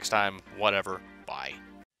 Check it out next time. Whatever. Bye.